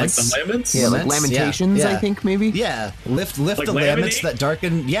 Like the laments? Yeah, like Lamentations, yeah. I think, maybe? Yeah. Lift Like the laments that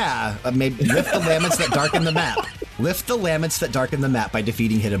darken... Yeah. Maybe lift the laments that darken the map. Lift the laments that darken the map by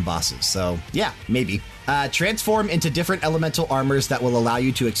defeating hidden bosses. So, yeah, maybe. Transform into different elemental armors that will allow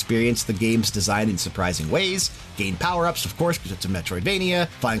you to experience the game's design in surprising ways. Gain power-ups, of course, because it's a Metroidvania.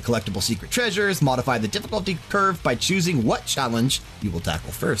 Find collectible secret treasures. Modify the difficulty curve by choosing what challenge you will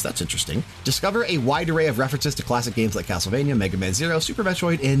tackle first. That's interesting. Discover a wide array of references to classic games like Castlevania, Mega Man Zero, Super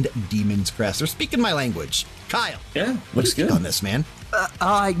Metroid, and Demon's Crest. They're speaking my language. Kyle. Yeah, What looks do you good. think on this, man? So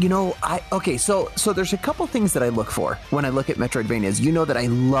there's a couple things that I look for when I look at Metroidvanias. You know that I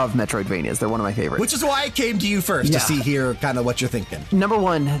love Metroidvanias. They're one of my favorites. Which is why I came to you first to see here kind of what you're thinking. Number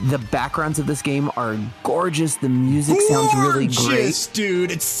one, the backgrounds of this game are gorgeous. The music sounds really great.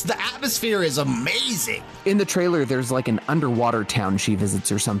 Dude. The atmosphere is amazing. In the trailer, there's like an underwater town she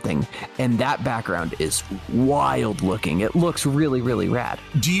visits or something, and that background is wild looking. It looks really, really rad.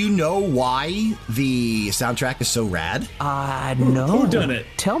 Do you know why the soundtrack is so rad? No. Who done it?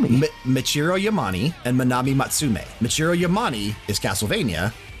 Tell me. Michiru Yamane and Manami Matsume. Michiru Yamane is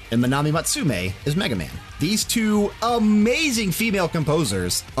Castlevania, and Manami Matsume is Mega Man. These two amazing female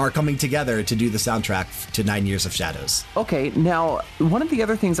composers are coming together to do the soundtrack to 9 Years of Shadows. Okay, now, one of the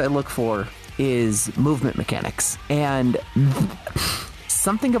other things I look for is movement mechanics, and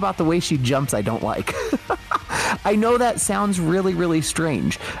something about the way she jumps I don't like. I know that sounds really, really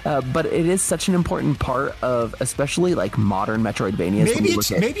strange, but it is such an important part of especially like modern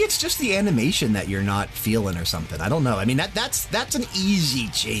Metroidvanias. Maybe it's just the animation that you're not feeling or something. I don't know. I mean, that's an easy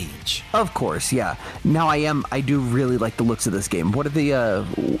change. Of course, yeah. Now I do really like the looks of this game. What are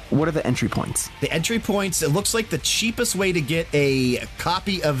the entry points? The entry points, it looks like the cheapest way to get a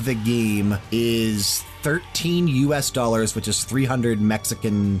copy of the game is $13 US, which is 300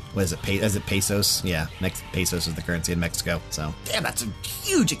 Mexican, what is it? Is it pesos? Yeah, pesos is the currency in Mexico. So, damn, that's a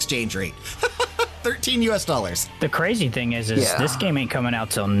huge exchange rate. $13 US. The crazy thing is this game ain't coming out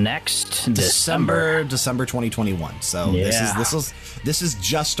till next December 2021. So this is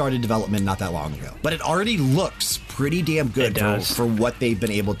just started development not that long ago, but it already looks pretty damn good for what they've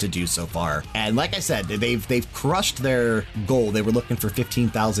been able to do so far. And like I said, they've crushed their goal. They were looking for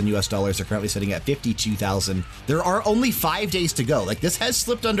 $15,000 US. They're currently sitting at 52,000. There are only 5 days to go. Like, this has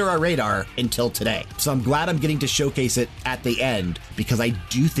slipped under our radar until today. So I'm glad I'm getting to showcase it at the end because I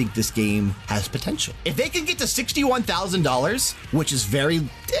do think this game has potential. If they can get to $61,000, which is very,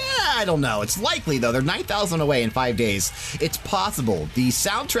 I don't know. It's likely, though. They're 9,000 away in 5 days. It's possible the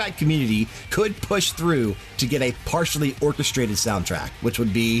soundtrack community could push through to get a partially orchestrated soundtrack, which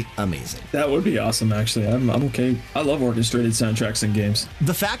would be amazing. That would be awesome, actually. I'm okay. I love orchestrated soundtracks in games.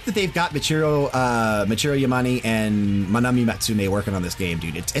 The fact that they've got Michiru Yamane and Manami Matsume working on this game,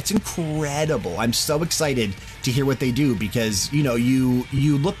 dude, it's incredible. I'm so excited to hear what they do because, you know,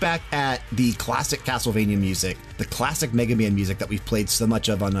 you look back at the classic Castlevania music, the classic Mega Man music that we've played so much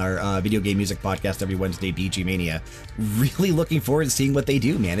of on our video game music podcast every Wednesday, BG Mania. Really looking forward to seeing what they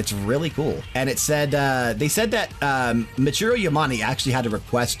do, man. It's really cool. And it said they said that Michiru Yamane actually had a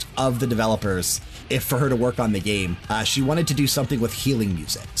request of the developers for her to work on the game. She wanted to do something with healing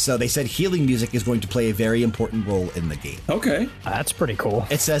music. So they said healing music is going to play a very important role in the game. Okay. That's pretty cool.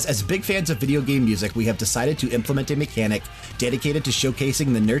 It says, as big fans of video game music, we have decided to implement a mechanic dedicated to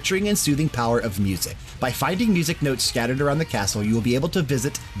showcasing the nurturing and soothing power of music. By finding music notes scattered around the castle, you will be able to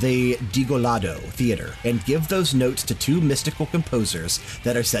visit the Digolado Theater and give those notes to two mystical composers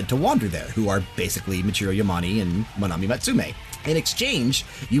that are said to wander there, who are basically Michiru Yamane and Manami Matsume. In exchange,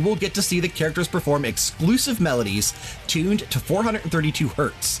 you will get to see the characters perform exclusive melodies tuned to 432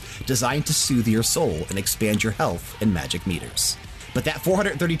 hertz, designed to soothe your soul and expand your health and magic meters. But that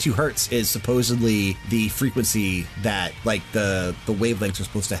 432 hertz is supposedly the frequency that, like, the wavelengths are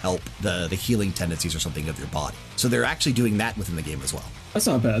supposed to help the healing tendencies or something of your body. So they're actually doing that within the game as well. That's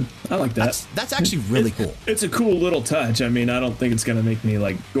not bad. I like that. That's actually really cool. It's a cool little touch. I mean, I don't think it's going to make me,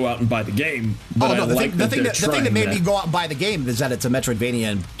 like, go out and buy the game. But the thing that made that. me go out and buy the game is that it's a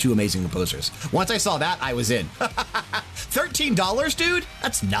Metroidvania and two amazing composers. Once I saw that, I was in. $13, dude?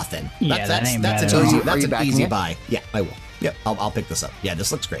 That's nothing. Yeah, that's ain't an bad at easy, all. that's Are you an backing easy it? buy. Yeah, I will. Yep, I'll pick this up. Yeah,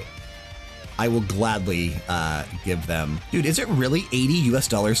 this looks great. I will gladly give them. Dude, is it really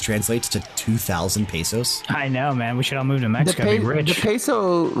 $80 translates to 2,000 pesos? I know, man. We should all move to Mexico. Be rich. The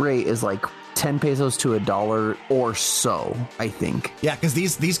peso rate is like 10 pesos to $1 or so, I think. Yeah, because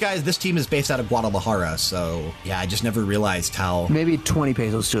these guys, this team is based out of Guadalajara, so yeah, I just never realized how Maybe 20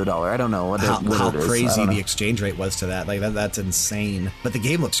 pesos to $1. I don't know what how it is. I crazy don't know. the exchange rate was to that. Like that's insane. But the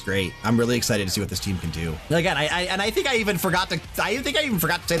game looks great. I'm really excited to see what this team can do. And again, I think I even forgot to say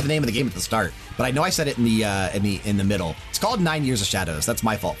the name of the game at the start, but I know I said it in the middle. It's called 9 Years of Shadows. That's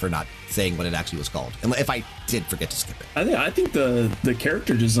my fault for not saying what it actually was called. And if I did forget to skip it. I think the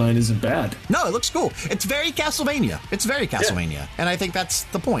character design isn't bad. No, it looks cool. It's very Castlevania. Yeah. And I think that's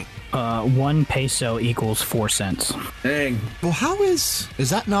the point. 1 peso equals 4 cents. Dang. Well, how is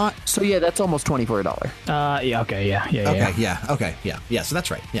that not? So yeah, that's almost 20 for $1. Yeah, okay, yeah. Yeah, so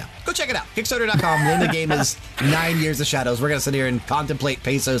that's right. Yeah. Go check it out. Kickstarter.com. The name of the game is 9 Years of Shadows. We're going to sit here and contemplate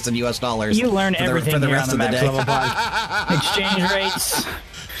pesos and US dollars. You learn for everything the here rest on the of the Max day. Level Pod. Exchange rates.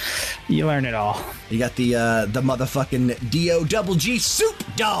 You learn it all. You got the motherfucking D-O-double-G Soup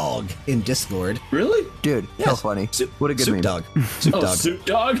Dog in Discord. Really? Dude, so funny. What a good Soup meme. Dog. Soup Dog. Soup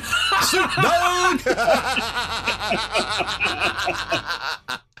Dog? Soup Dog!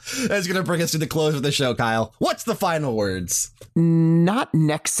 That's going to bring us to the close of the show, Kyle. What's the final words? Not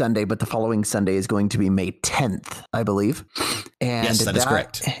next Sunday, but the following Sunday is going to be May 10th, I believe. And Yes, that is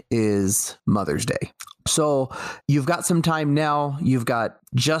correct. Is Mother's Day. So you've got some time now. You've got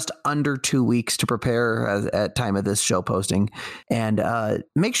just under 2 weeks to prepare at time of this show posting, and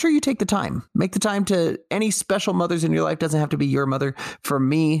make sure you take the time. Make the time to any special mothers in your life. Doesn't have to be your mother. For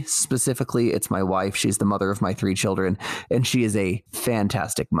me specifically, it's my wife. She's the mother of my 3 children, and she is a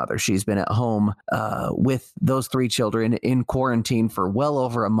fantastic mother. She's been at home with those 3 children in quarantine for well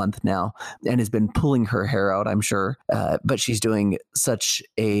over a month now, and has been pulling her hair out, I'm sure. But she's doing such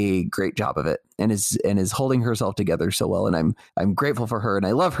a great job of it, and is holding herself together so well. And I'm grateful for her, and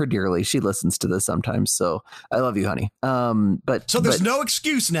I love her dearly. She listens to this sometimes, so I love you, honey. But there's no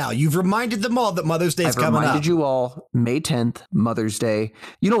excuse now. You've reminded them all that Mother's Day is coming up. I've reminded you all, May 10th, Mother's Day.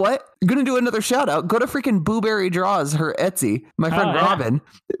 You know what? I'm going to do another shout out. Go to freaking Booberry Draws, her Etsy. My friend Robin,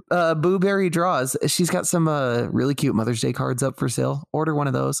 Booberry Draws. She's got some really cute Mother's Day cards up for sale. Order one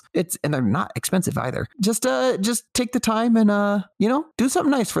of those. And they're not expensive either. Just take the time and do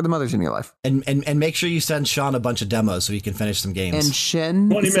something nice for the mothers in your life. And make sure you send Sean a bunch of demos so he can finish some games. And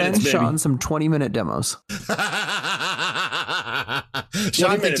send Sean some 20-minute demos.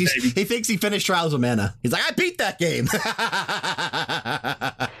 Sean thinks he finished Trials of Mana. He's like, I beat that game.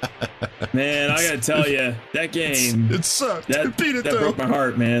 Man, I gotta tell you, that game. It sucked. That Beat it, that though. broke my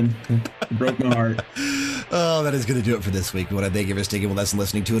heart, man. It broke my heart. Oh, that is going to do it for this week. We want to thank you for sticking with us and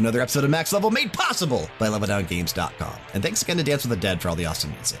listening to another episode of Max Level made possible by LevelDownGames.com. And thanks again to Dance with the Dead for all the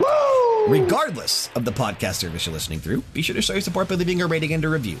awesome music. Woo! Regardless of the podcast service you're listening through, be sure to show your support by leaving a rating and a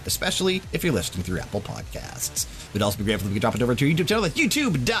review, especially if you're listening through Apple Podcasts. We'd also be grateful if you could drop it over to our YouTube channel at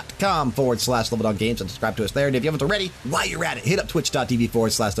youtube.com/LevelDownGames and subscribe to us there. And if you haven't already, while you're at it, hit up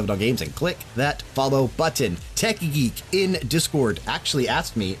twitch.tv/LevelDownGames and click that follow button. Techie Geek in Discord actually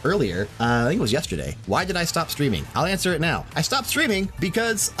asked me earlier, I think it was yesterday, why did I stop streaming? I'll answer it now. I stopped streaming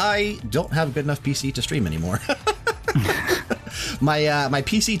because I don't have a good enough PC to stream anymore. My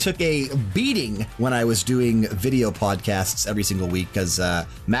PC took a beating when I was doing video podcasts every single week because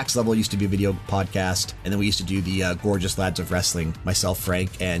Max Level used to be a video podcast, and then we used to do the Gorgeous Lads of Wrestling, myself,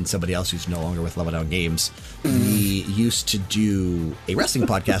 Frank, and somebody else who's no longer with Level Down Games. We used to do a wrestling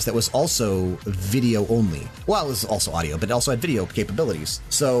podcast that was also video only. Well, it was also audio, but it also had video capabilities.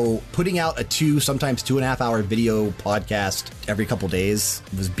 So putting out a sometimes 2.5 hour video podcast every couple days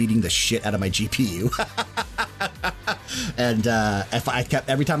was beating the shit out of my GPU. And if I kept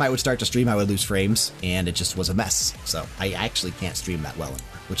every time I would start to stream, I would lose frames, and it just was a mess. So I actually can't stream that well anymore,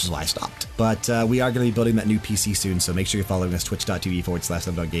 which is why I stopped. But we are going to be building that new PC soon, so make sure you're following us,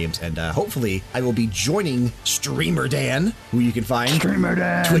 twitch.tv/LevelDownGames, and hopefully I will be joining Streamer Dan, who you can find Streamer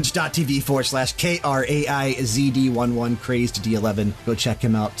Dan. twitch.tv/KRAIZD11 Crazed D11. Go check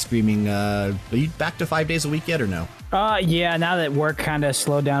him out streaming. Are you back to 5 days a week yet or no? Yeah, now that work kind of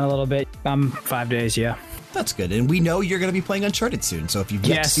slowed down a little bit, 5 days, yeah. That's good. And we know you're going to be playing Uncharted soon. So if you've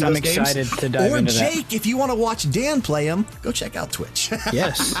yet to see those games, excited to dive into that. Or Jake, if you want to watch Dan play them, go check out Twitch.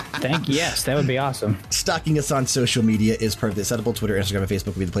 Yes. Yes, that would be awesome. Stalking us on social media is perfectly acceptable. Twitter, Instagram, and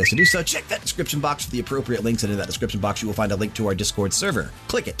Facebook will be the place to do so. Check that description box for the appropriate links. And in that description box, you will find a link to our Discord server.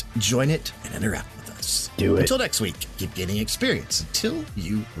 Click it, join it, and interact with us. Do it. Until next week, keep gaining experience until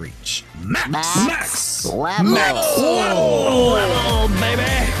you reach Max. Level. Oh, baby.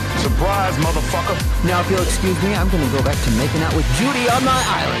 Surprise, motherfucker. Now, if you'll excuse me, I'm going to go back to making out with Judy on my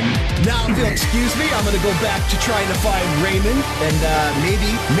island. Now, if you'll excuse me, I'm going to go back to trying to find Raymond, and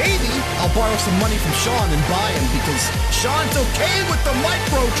maybe I'll borrow some money from Sean and buy him because Sean's okay with the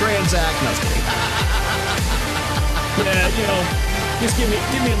microtransact. No, I was kidding. Yeah, just give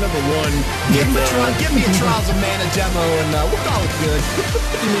me a number one. Give me a Trials of Mana demo, and we'll call it good.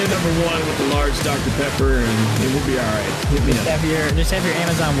 Give me a number one with the large Dr. Pepper, and we'll be all right. Hit me up. Just have your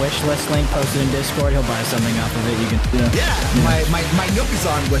Amazon wish list link posted in Discord. He'll buy something off of it. You can. Yeah. My Nook is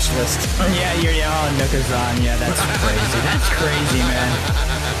on wish list. Nook is on. Yeah, that's crazy. That's crazy, man.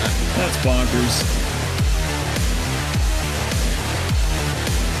 That's bonkers.